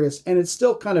glorious, and it's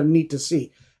still kind of neat to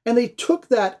see. And they took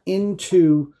that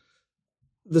into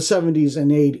the 70s and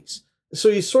 80s. So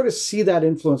you sort of see that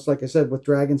influence, like I said, with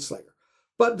Dragon Slayer.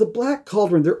 But the Black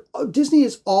Cauldron, Disney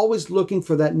is always looking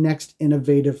for that next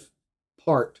innovative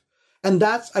part. And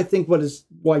that's, I think,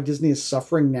 why Disney is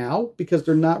suffering now, because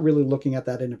they're not really looking at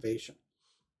that innovation.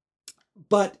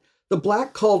 But the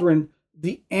Black Cauldron,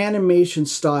 the animation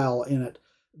style in it,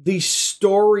 the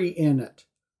story in it,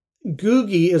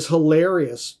 Googie is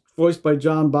hilarious, voiced by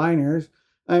John Byner.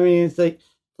 I mean, it's like,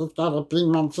 there's gotta be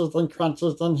munches and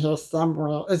crunches in here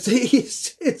somewhere.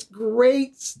 It's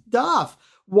great stuff.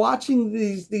 Watching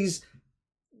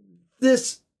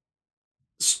this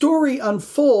story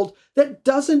unfold that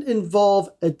doesn't involve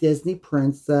a Disney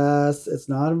princess. It's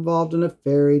not involved in a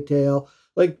fairy tale.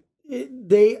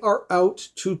 They are out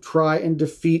to try and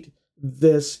defeat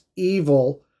this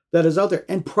evil that is out there,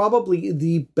 and probably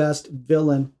the best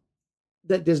villain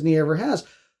that Disney ever has,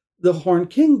 the Horned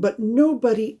King. But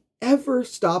nobody ever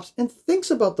stops and thinks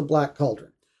about the Black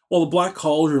Cauldron. Well, the Black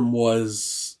Cauldron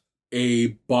was a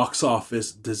box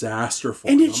office disaster for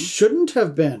them. And it shouldn't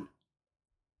have been.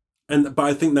 But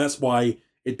I think that's why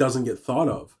it doesn't get thought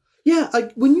of. Yeah,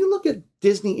 when you look at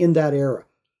Disney in that era,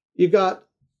 you got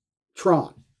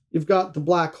Tron, you've got The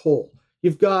Black Hole,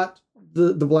 you've got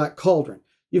the Black Cauldron,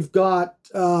 you've got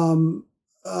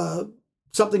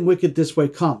Something Wicked This Way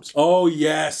Comes. Oh,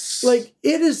 yes.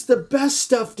 It is the best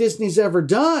stuff Disney's ever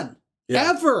done. Yeah.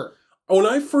 Ever. When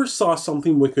I first saw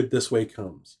Something Wicked This Way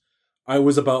Comes, I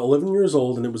was about 11 years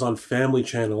old, and it was on Family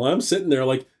Channel. I'm sitting there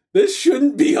like, this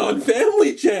shouldn't be on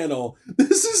Family Channel.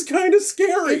 This is kind of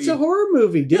scary. It's a horror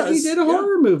movie. Disney did a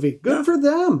horror movie. Good for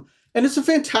them. And it's a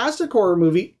fantastic horror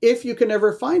movie if you can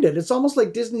ever find it. It's almost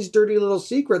like Disney's dirty little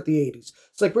secret, the 80s.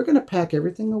 It's like, we're going to pack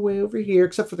everything away over here,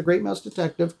 except for The Great Mouse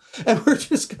Detective. And we're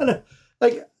just going to,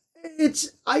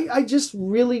 I just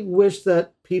really wish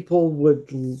that people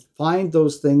would find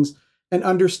those things and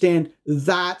understand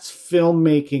that's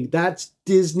filmmaking. That's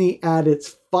Disney at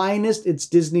its finest. It's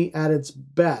Disney at its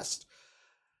best.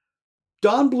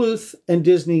 Don Bluth and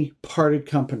Disney parted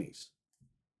companies,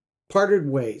 parted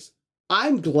ways.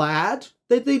 I'm glad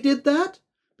that they did that,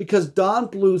 because Don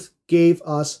Bluth gave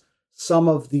us some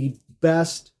of the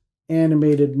best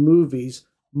animated movies,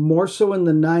 more so in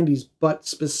the 90s, but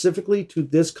specifically to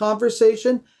this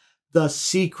conversation, The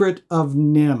Secret of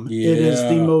NIMH. Yeah. It is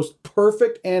the most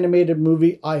perfect animated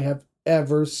movie I have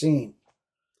ever seen.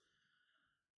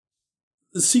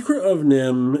 The Secret of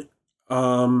NIMH,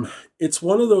 it's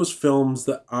one of those films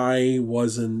that I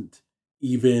wasn't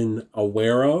even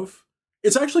aware of.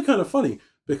 It's actually kind of funny.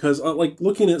 because like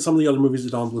looking at some of the other movies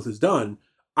that Don Bluth has done,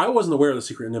 I wasn't aware of The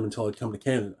Secret of NIMH until I'd come to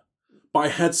Canada. But I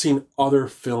had seen other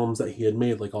films that he had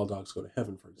made, like All Dogs Go to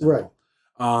Heaven, for example.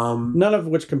 Right. None of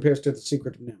which compares to The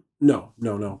Secret of NIMH.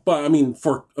 No. But I mean,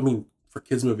 for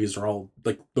kids movies, are all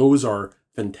like those are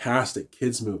fantastic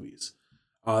kids movies.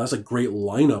 That's a great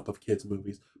lineup of kids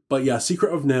movies. But yeah,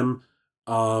 Secret of NIMH.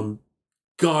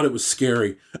 God, it was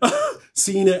scary.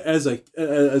 Seeing it as a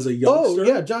youngster. Oh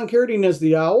yeah, John Carradine as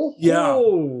the owl. Yeah.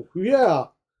 Oh yeah.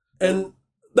 And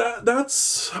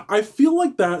that's I feel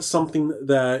like that's something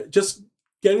that, just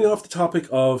getting off the topic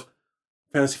of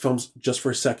fantasy films just for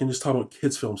a second, just talking about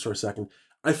kids films for a second.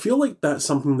 I feel like that's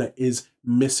something that is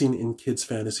missing in kids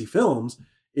fantasy films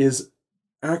is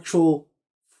actual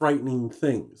frightening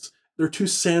things. They're too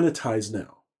sanitized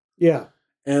now. Yeah.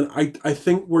 And I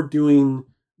think we're doing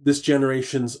this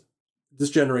generation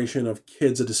of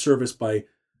kids a disservice by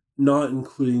not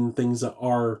including things that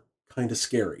are kind of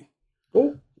scary.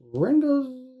 Oh, Ringo's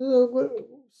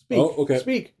speak. Oh, okay.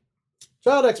 Speak.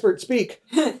 Child expert, speak.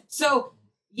 So,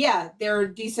 yeah, they're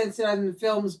desensitizing the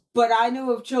films, but I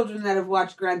know of children that have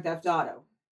watched Grand Theft Auto.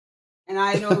 And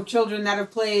I know of children that have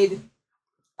played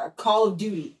Call of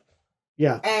Duty.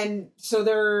 Yeah. And so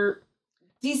they're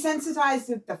desensitized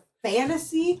with the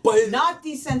fantasy, but not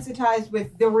desensitized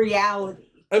with the reality.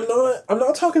 I'm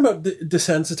not talking about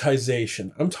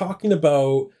desensitization. I'm talking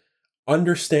about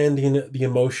understanding the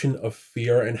emotion of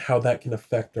fear and how that can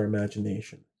affect their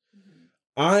imagination.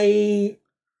 Mm-hmm.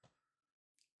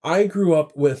 I grew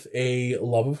up with a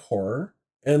love of horror,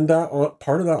 and that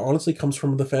part of that honestly comes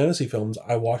from the fantasy films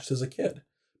I watched as a kid,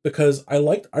 because I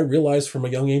realized from a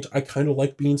young age I kind of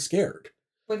like being scared.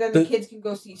 But then the kids can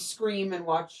go see Scream and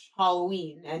watch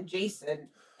Halloween and Jason,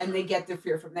 and they get their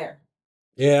fear from there.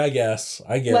 Yeah, I guess.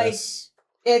 Like,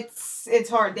 it's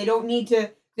hard. They don't need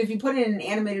to. If you put it in an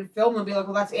animated film, they'll be like,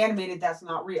 well, that's animated, that's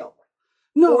not real.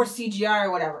 No. Or CGI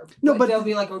or whatever. No, but they'll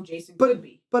be like, oh, Jason could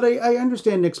be. But I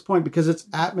understand Nick's point, because it's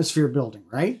atmosphere building,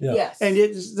 right? Yeah. Yes. And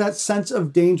it's that sense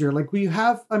of danger. Like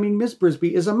Miss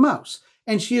Brisby is a mouse,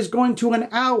 and she is going to an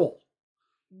owl.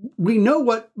 We know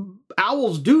what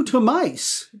owls do to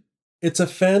mice. It's a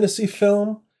fantasy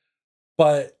film,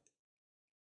 but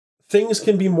things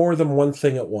can be more than one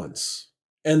thing at once.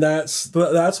 And that's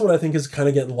what I think is kind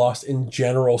of getting lost in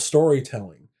general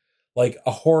storytelling. Like,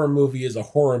 a horror movie is a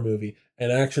horror movie,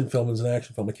 an action film is an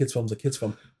action film, a kids film is a kids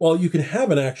film. Well, you can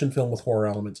have an action film with horror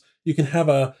elements. You can have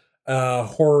a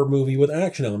horror movie with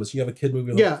action elements. You have a kid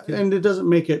movie with and it doesn't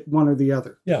make it one or the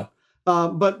other. Yeah.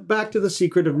 But back to The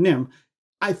Secret of NIMH.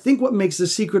 I think what makes The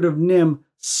Secret of NIMH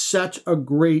such a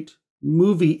great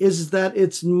movie is that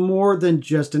it's more than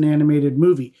just an animated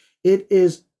movie. It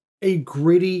is a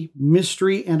gritty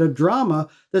mystery and a drama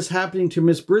that's happening to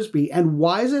Miss Brisby. And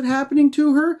why is it happening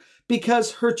to her?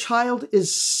 Because her child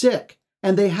is sick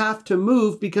and they have to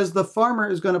move because the farmer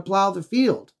is going to plow the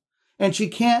field. And she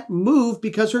can't move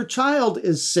because her child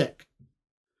is sick.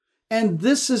 And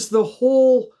this is the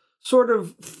whole sort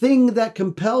of thing that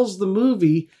compels the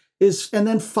movie, and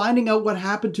then finding out what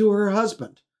happened to her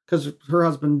husband, because her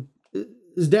husband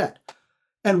is dead,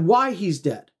 and why he's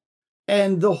dead,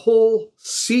 and the whole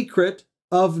secret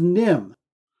of NIMH.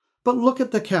 But look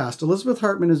at the cast. Elizabeth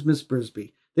Hartman as Miss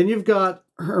Brisby. Then you've got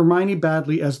Hermione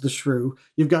Baddeley as the shrew.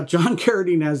 You've got John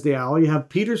Carradine as the owl. You have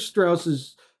Peter Strauss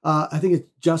as, I think it's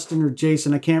Justin or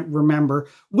Jason, I can't remember.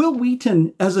 Will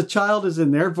Wheaton as a child is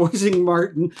in there, voicing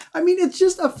Martin. I mean, it's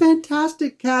just a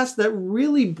fantastic cast that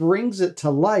really brings it to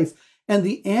life. And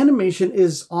the animation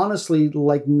is honestly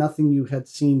like nothing you had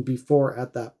seen before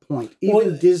at that point.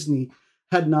 Even Disney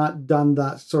had not done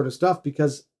that sort of stuff,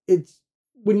 because it's,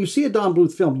 when you see a Don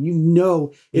Bluth film, you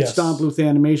know it's Don Bluth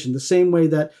animation. The same way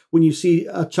that when you see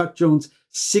a Chuck Jones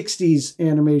 60s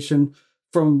animation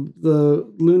from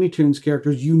the Looney Tunes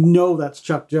characters, you know that's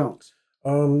Chuck Jones.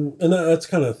 And that's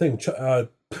kind of the thing.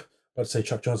 Let's say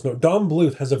Chuck Jones. No, Don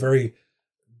Bluth has a very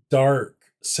dark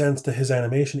sense to his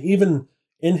animation. Even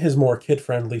in his more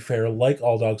kid-friendly fare, like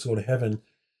All Dogs Go to Heaven,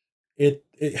 it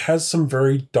has some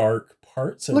very dark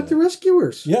parts in it. Like The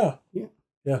Rescuers. Yeah.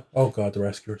 Oh, God, The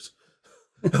Rescuers.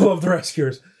 I love The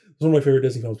Rescuers. It's one of my favorite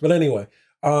Disney films. But anyway,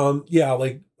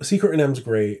 like Secret of NIMH's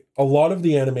great. A lot of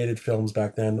the animated films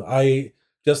back then,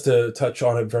 just to touch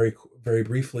on it very, very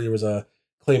briefly, there was a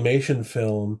claymation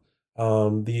film,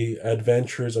 The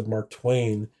Adventures of Mark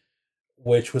Twain,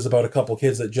 which was about a couple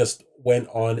kids that just went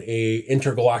on a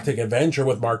intergalactic adventure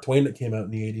with Mark Twain that came out in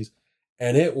the 80s.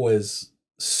 And it was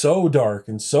so dark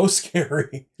and so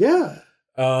scary. Yeah.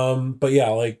 But yeah,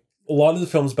 like a lot of the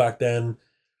films back then,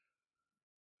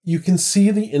 you can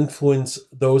see the influence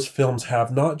those films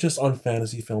have, not just on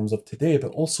fantasy films of today,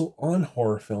 but also on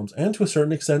horror films and to a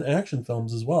certain extent action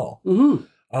films as well. Mm-hmm.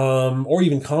 Or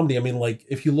even comedy. I mean, like,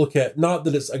 if you look at, not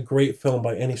that it's a great film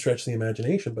by any stretch of the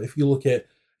imagination, but if you look at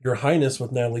Your Highness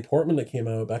with Natalie Portman that came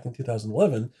out back in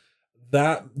 2011,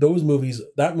 that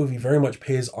movie very much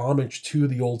pays homage to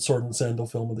the old sword and sandal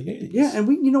film of the 80s. Yeah, and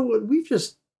we've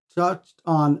just touched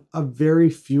on a very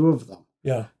few of them.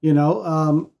 Yeah.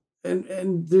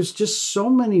 And there's just so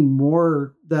many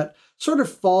more that sort of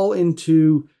fall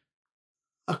into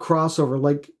a crossover.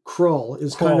 Like Krull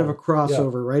is kind of a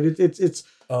crossover, right? It's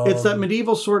that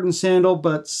medieval sword and sandal,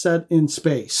 but set in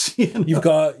space. You've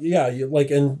got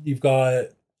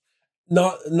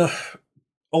not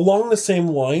along the same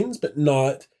lines, but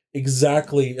not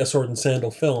exactly a sword and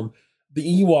sandal film.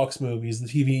 The Ewoks movies, the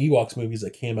TV Ewoks movies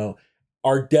that came out,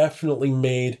 are definitely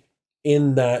made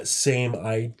in that same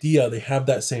idea. They have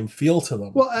that same feel to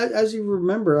them. Well, as you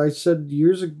remember, I said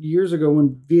years ago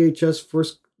when VHS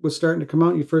first was starting to come out,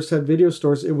 and you first had video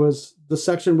stores, the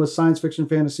section was science fiction,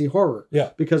 fantasy, horror.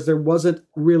 Yeah. Because there wasn't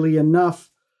really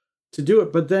enough to do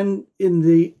it. But then in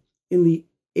the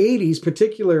 80s,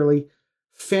 particularly,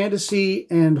 fantasy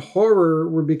and horror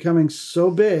were becoming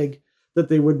so big that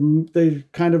they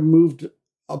kind of moved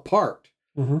apart.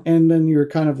 Mm-hmm. And then you're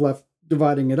kind of left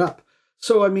dividing it up.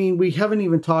 So, I mean, we haven't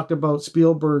even talked about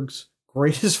Spielberg's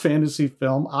greatest fantasy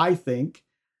film, I think,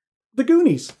 The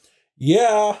Goonies.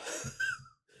 Yeah.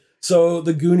 So,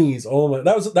 The Goonies,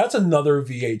 that's another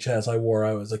VHS I wore when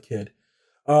I was a kid.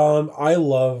 I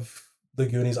love The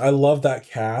Goonies. I love that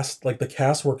cast. Like, the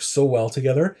cast works so well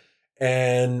together,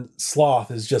 and Sloth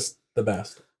is just the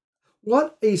best.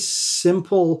 What a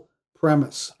simple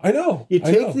premise. I know. You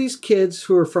take these kids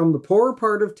who are from the poorer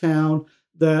part of town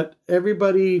that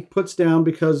everybody puts down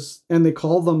and they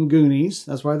call them Goonies.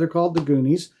 That's why they're called the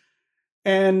Goonies.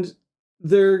 And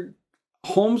their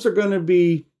homes are going to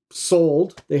be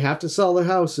sold. They have to sell their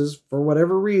houses for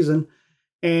whatever reason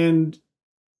and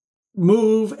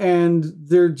move. And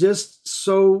they're just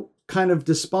so kind of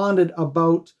despondent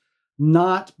about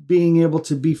not being able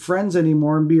to be friends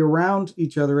anymore and be around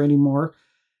each other anymore,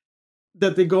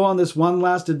 that they go on this one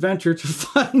last adventure to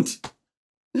find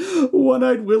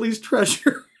One-Eyed Willie's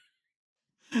treasure.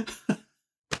 I'd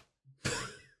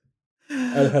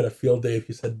had a field day if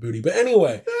you said booty. But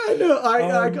anyway.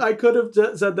 I could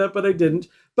have said that, but I didn't.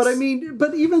 But I mean,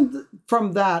 but even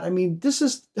from that, I mean, this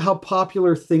is how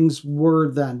popular things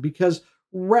were then, because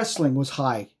wrestling was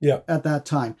high at that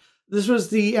time. This was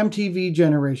the MTV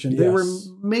generation. They were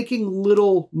making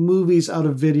little movies out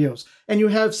of videos. And you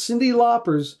have Cyndi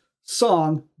Lauper's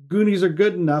song, Goonies Are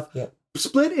Good Enough,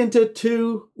 split into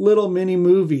two little mini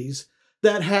movies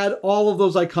that had all of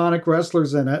those iconic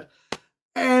wrestlers in it.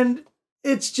 And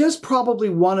it's just probably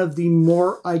one of the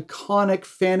more iconic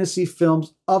fantasy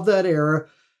films of that era,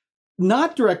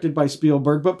 not directed by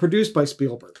Spielberg, but produced by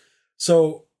Spielberg.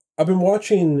 So I've been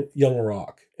watching Young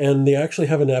Rock, and they actually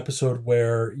have an episode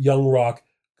where Young Rock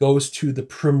goes to the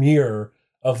premiere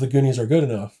of The Goonies Are Good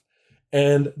Enough,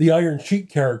 and the Iron Sheik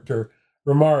character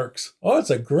remarks, "Oh,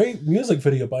 it's a great music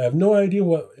video, but I have no idea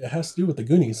what it has to do with the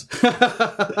Goonies."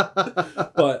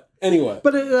 But anyway,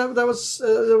 but that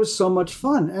was so much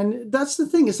fun, and that's the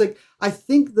thing. It's like, I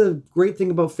think the great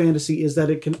thing about fantasy is that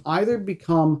it can either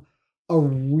become a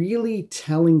really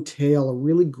telling tale, a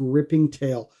really gripping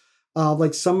tale,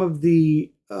 like some of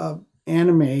the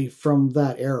anime from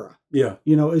that era. Yeah,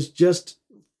 is just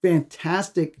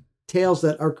fantastic tales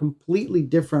that are completely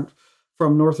different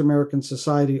from North American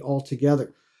society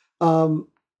altogether.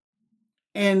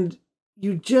 And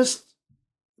you just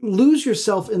lose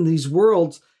yourself in these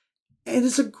worlds. And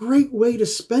it's a great way to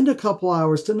spend a couple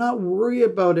hours to not worry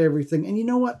about everything. And you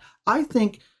know what? I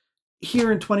think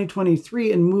here in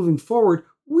 2023 and moving forward,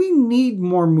 we need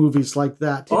more movies like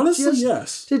that. Honestly,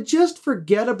 yes. To just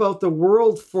forget about the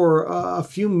world for a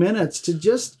few minutes, to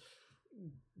just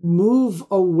move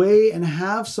away and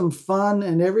have some fun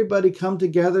and everybody come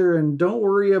together and don't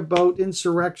worry about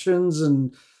insurrections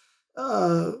and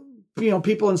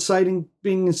people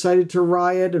being incited to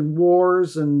riot and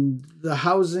wars and the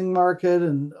housing market,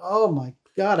 and oh my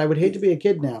God, I would hate to be a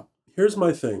kid now. Here's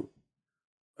my thing.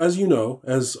 As you know,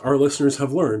 as our listeners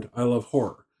have learned, I love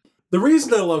horror. The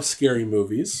reason I love scary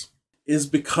movies is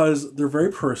because they're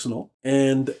very personal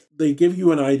and they give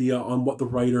you an idea on what the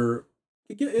writer...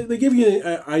 They give you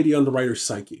an idea on the writer's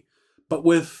psyche. But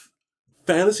with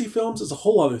fantasy films, it's a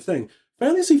whole other thing.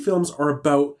 Fantasy films are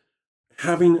about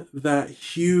having that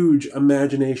huge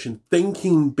imagination,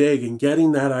 thinking big, and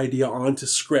getting that idea onto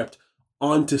script,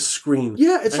 onto screen.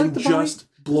 Yeah, it's like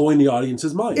blowing the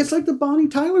audience's mind. It's like the Bonnie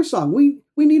Tyler song. We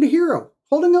need a hero.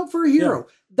 Holding out for a hero.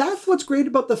 Yeah. That's what's great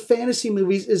about the fantasy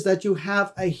movies is that you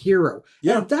have a hero.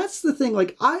 Yeah. And that's the thing.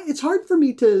 Like, it's hard for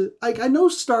me to, like, I know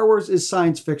Star Wars is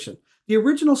science fiction, the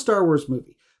original Star Wars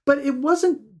movie, but it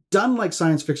wasn't done like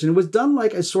science fiction. It was done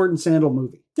like a sword and sandal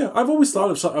movie. Yeah, I've always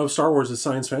thought of Star Wars as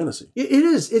science fantasy. It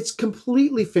is. It's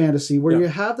completely fantasy where you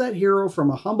have that hero from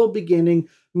a humble beginning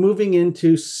moving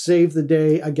into save the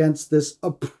day against this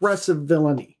oppressive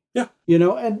villainy. Yeah. You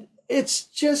know, and it's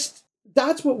just,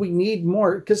 that's what we need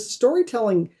more because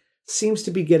storytelling seems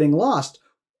to be getting lost.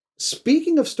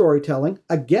 Speaking of storytelling,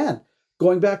 again,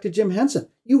 going back to Jim Henson,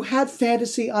 you had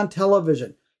fantasy on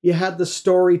television. You had The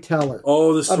Storyteller.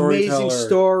 Oh, The Storyteller. Amazing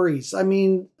stories. I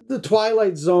mean, the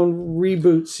Twilight Zone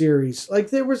reboot series.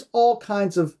 Like, there was all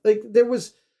kinds of, like, there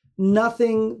was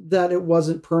nothing that it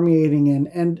wasn't permeating in.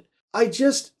 And I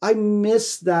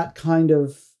miss that kind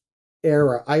of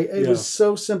era. It was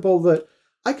so simple that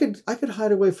I could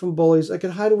hide away from bullies. I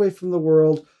could hide away from the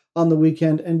world on the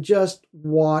weekend and just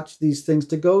watch these things,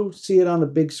 to go see it on a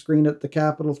big screen at the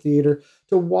Capitol Theater,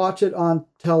 to watch it on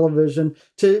television,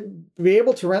 to be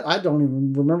able to rent, I don't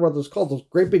even remember what those called, those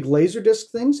great big Laserdisc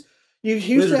things. You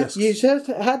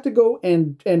had to go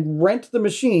and rent the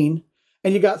machine,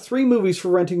 and you got 3 movies for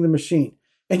renting the machine.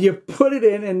 And you put it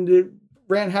in, and it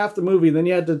ran half the movie. Then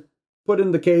you had to put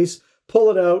in the case,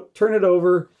 pull it out, turn it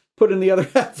over, put in the other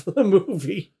half of the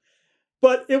movie.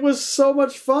 But it was so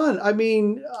much fun. I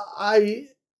mean,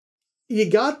 you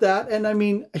got that. And I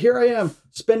mean, here I am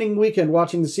spending weekend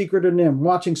watching The Secret of NIMH,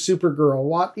 watching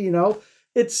Supergirl,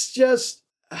 it's just,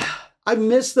 I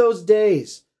miss those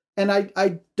days. And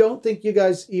I don't think you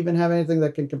guys even have anything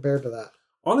that can compare to that.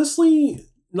 Honestly,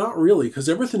 not really, because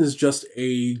everything is just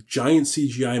a giant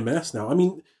CGI mess now. I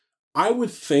mean, I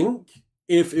would think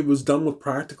if it was done with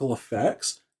practical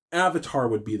effects, Avatar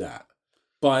would be that.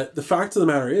 But the fact of the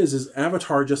matter is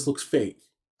Avatar just looks fake.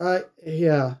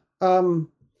 Yeah.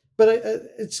 But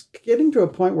it's getting to a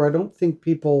point where I don't think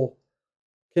people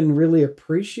can really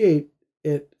appreciate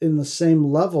it in the same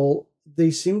level. They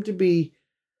seem to be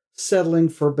settling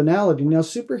for banality. Now,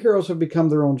 superheroes have become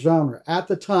their own genre. At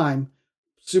the time,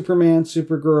 Superman,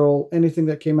 Supergirl, anything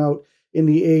that came out in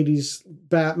the 80s,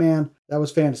 Batman, that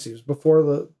was fantasy. It was before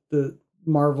the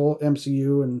Marvel,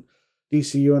 MCU, and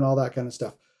DCU and all that kind of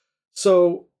stuff.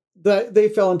 So that they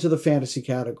fell into the fantasy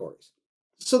categories.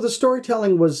 So the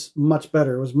storytelling was much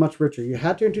better. It was much richer. You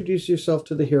had to introduce yourself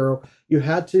to the hero. You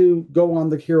had to go on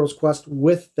the hero's quest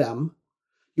with them.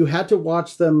 You had to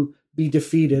watch them be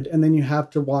defeated, and then you have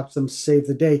to watch them save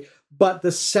the day. But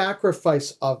the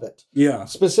sacrifice of it. Yeah.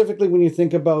 Specifically when you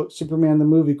think about Superman, the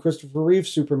movie, Christopher Reeve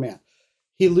Superman.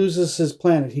 He loses his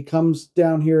planet. He comes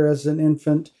down here as an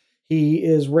infant. He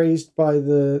is raised by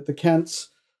the Kents.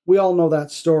 We all know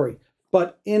that story.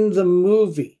 But in the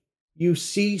movie, you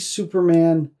see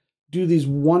Superman do these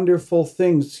wonderful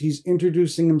things. He's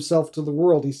introducing himself to the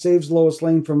world. He saves Lois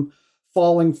Lane from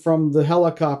falling from the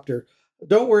helicopter.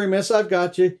 Don't worry, miss, I've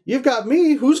got you. You've got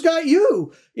me. Who's got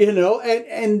you?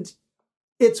 And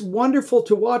it's wonderful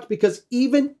to watch because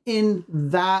even in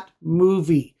that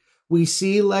movie, we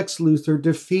see Lex Luthor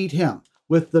defeat him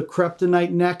with the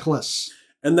kryptonite necklace.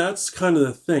 And that's kind of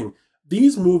the thing.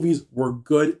 These movies were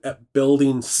good at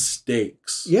building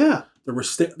stakes. Yeah.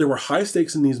 There were high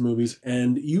stakes in these movies,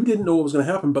 and you didn't know what was going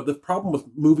to happen. But the problem with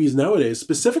movies nowadays,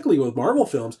 specifically with Marvel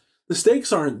films, the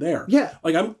stakes aren't there. Yeah.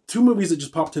 Like, 2 movies that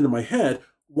just popped into my head.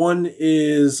 One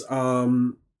is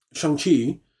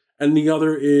Shang-Chi, and the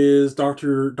other is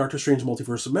Doctor Strange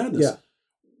Multiverse of Madness. Yeah.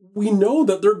 We know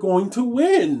that they're going to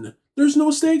win. There's no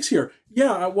stakes here.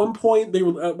 Yeah, at one point they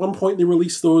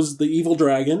released the evil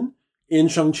dragon in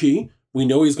Shang-Chi. We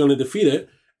know he's going to defeat it.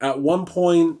 At one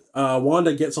point,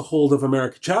 Wanda gets a hold of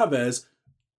America Chavez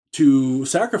to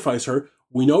sacrifice her.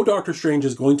 We know Doctor Strange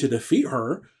is going to defeat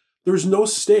her. There's no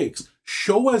stakes.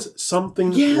 Show us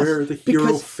something where the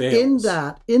hero fails.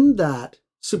 In that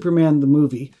Superman the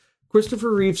movie,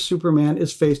 Christopher Reeve's Superman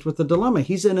is faced with a dilemma.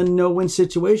 He's in a no-win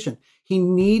situation. He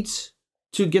needs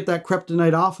to get that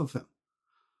kryptonite off of him.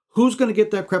 Who's going to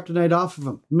get that kryptonite off of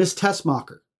him? Miss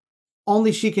Tessmacher.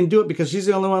 Only she can do it because she's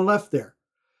the only one left there.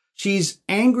 She's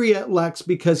angry at Lex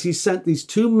because he sent these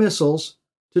 2 missiles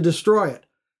to destroy it.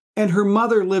 And her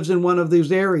mother lives in one of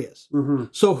these areas. Mm-hmm.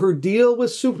 So her deal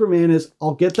with Superman is,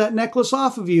 I'll get that necklace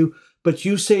off of you, but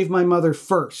you save my mother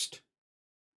first.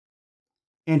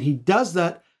 And he does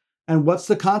that. And what's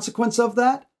the consequence of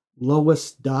that?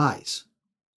 Lois dies.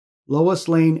 Lois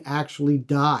Lane actually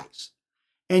dies.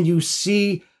 And you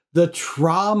see the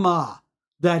trauma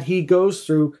that he goes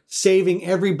through saving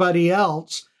everybody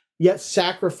else, yet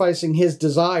sacrificing his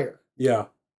desire. Yeah.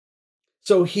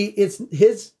 So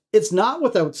it's not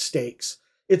without stakes.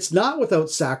 It's not without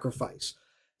sacrifice.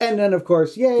 And then, of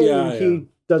course, he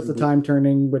does the time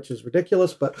turning, which is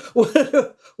ridiculous, but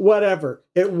whatever.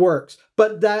 It works.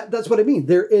 But that's what I mean.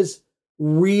 There is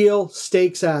real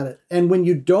stakes at it. And when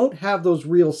you don't have those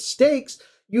real stakes,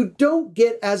 you don't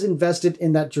get as invested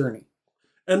in that journey.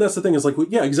 And that's the thing, is like,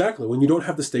 yeah, exactly. When you don't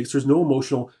have the stakes, there's no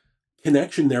emotional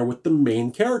connection there with the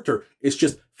main character. It's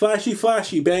just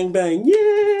flashy, bang, bang,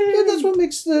 yay! Yeah, that's what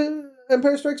makes the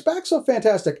Empire Strikes Back so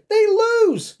fantastic. They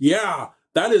lose! Yeah,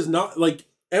 that is not, like,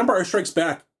 Empire Strikes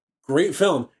Back, great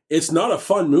film. It's not a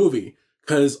fun movie,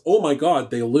 because, oh my god,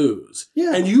 they lose.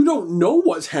 Yeah. And you don't know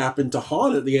what's happened to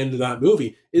Han at the end of that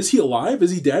movie. Is he alive?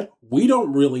 Is he dead? We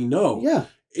don't really know. Yeah.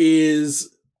 Is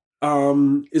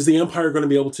the Empire going to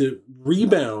be able to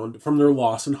rebound from their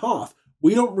loss in Hoth?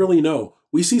 We don't really know.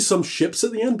 We see some ships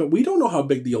at the end, but we don't know how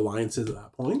big the alliance is at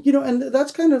that point. You know, and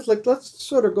that's kind of like, let's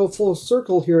sort of go full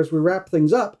circle here as we wrap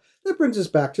things up. That brings us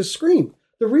back to Scream.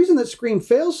 The reason that Scream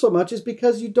fails so much is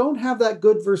because you don't have that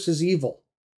good versus evil.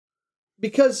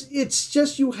 Because it's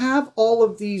just, you have all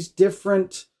of these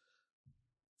different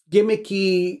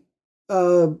gimmicky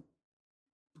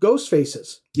ghost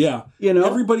faces. Yeah. You know?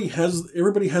 Everybody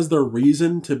has their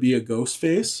reason to be a ghost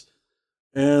face,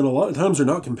 and a lot of times they're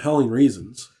not compelling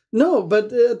reasons. No,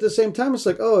 but at the same time, it's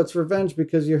like, oh, it's revenge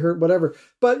because you hurt whatever.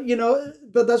 But, you know,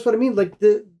 but that's what I mean. Like,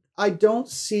 I don't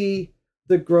see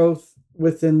the growth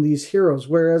within these heroes.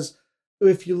 Whereas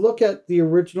if you look at the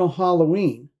original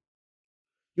Halloween,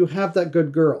 you have that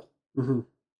good girl. Mm-hmm.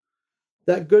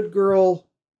 That good girl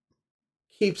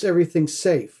keeps everything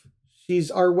safe. She's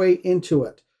our way into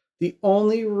it. The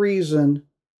only reason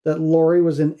that Laurie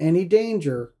was in any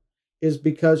danger is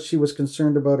because she was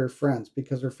concerned about her friends,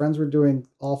 because her friends were doing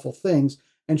awful things,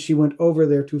 and she went over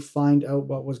there to find out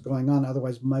what was going on.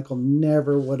 Otherwise, Michael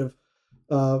never would have...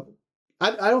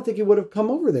 I don't think he would have come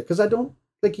over there, because I don't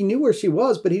think he knew where she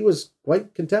was, but he was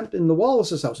quite content in the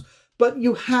Wallace's house. But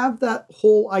you have that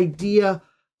whole idea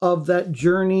of that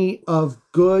journey of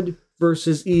good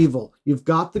versus evil. You've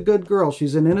got the good girl.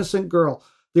 She's an innocent girl.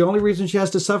 The only reason she has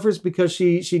to suffer is because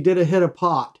she did hit a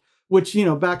pot, which, you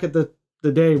know, back at the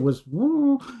day was,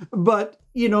 but,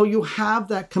 you know, you have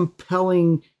that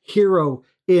compelling hero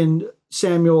in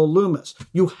Samuel Loomis.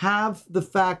 You have the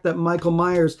fact that Michael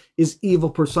Myers is evil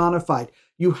personified.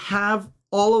 You have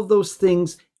all of those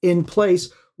things in place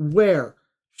where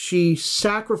she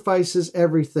sacrifices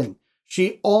everything.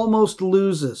 She almost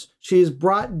loses. She is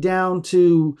brought down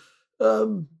to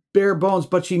bare bones,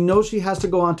 but she knows she has to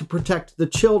go on to protect the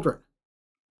children.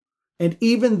 And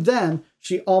even then,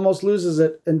 she almost loses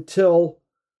it until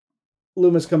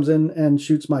Loomis comes in and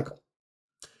shoots Michael.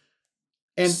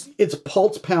 And it's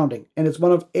pulse pounding. And it's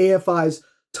one of AFI's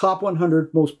top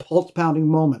 100 most pulse pounding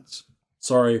moments.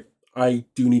 Sorry, I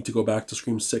do need to go back to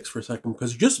Scream 6 for a second,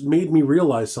 because you just made me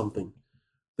realize something.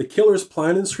 The killer's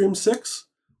plan in Scream 6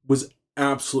 was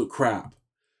absolute crap.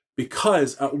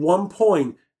 Because at one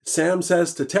point, Sam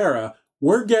says to Tara,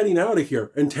 "We're getting out of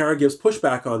here." And Tara gives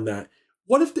pushback on that.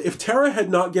 What if Tara had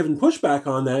not given pushback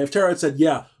on that? If Tara had said,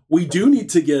 "Yeah, we do need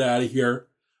to get out of here,"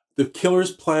 the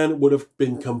killer's plan would have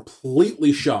been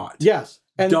completely shot. Yes.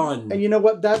 Done. And you know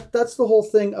what? That's the whole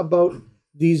thing about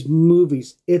these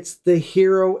movies. It's the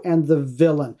hero and the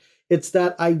villain. It's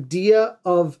that idea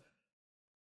of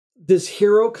this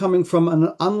hero coming from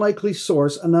an unlikely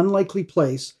source, an unlikely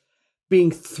place, being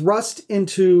thrust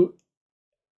into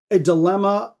a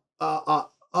dilemma,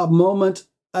 a moment,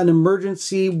 an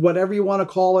emergency, whatever you want to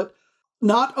call it,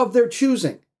 not of their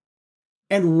choosing,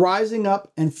 and rising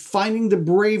up and finding the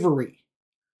bravery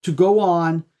to go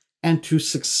on and to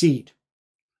succeed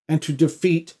and to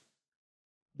defeat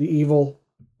the evil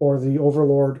or the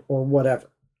overlord or whatever.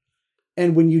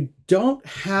 And when you don't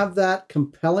have that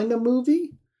compelling a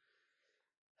movie,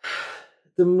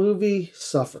 the movie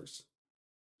suffers.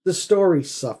 The story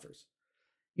suffers.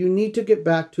 You need to get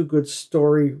back to good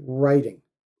story writing.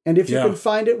 And if you can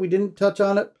find it, we didn't touch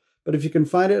on it, but if you can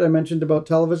find it, I mentioned about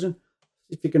television.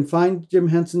 If you can find Jim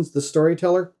Henson's The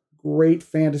Storyteller, great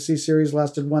fantasy series,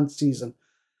 lasted one season.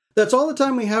 That's all the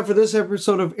time we have for this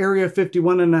episode of Area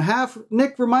 51.5.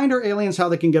 Nick, remind our aliens how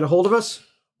they can get a hold of us.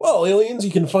 Well, aliens,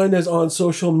 you can find us on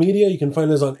social media. You can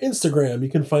find us on Instagram. You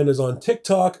can find us on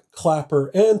TikTok, Clapper,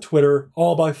 and Twitter,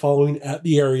 all by following at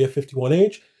the Area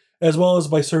 51H, as well as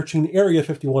by searching Area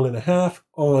 51.5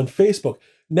 on Facebook.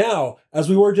 Now, as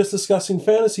we were just discussing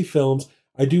fantasy films,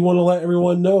 I do want to let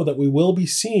everyone know that we will be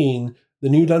seeing the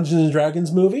new Dungeons &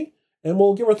 Dragons movie, and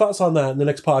we'll give our thoughts on that in the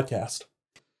next podcast.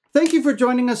 Thank you for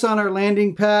joining us on our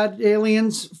landing pad,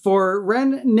 aliens. For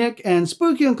Ren, Nick, and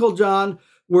Spooky Uncle John,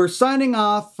 we're signing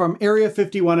off from Area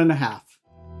 51.5.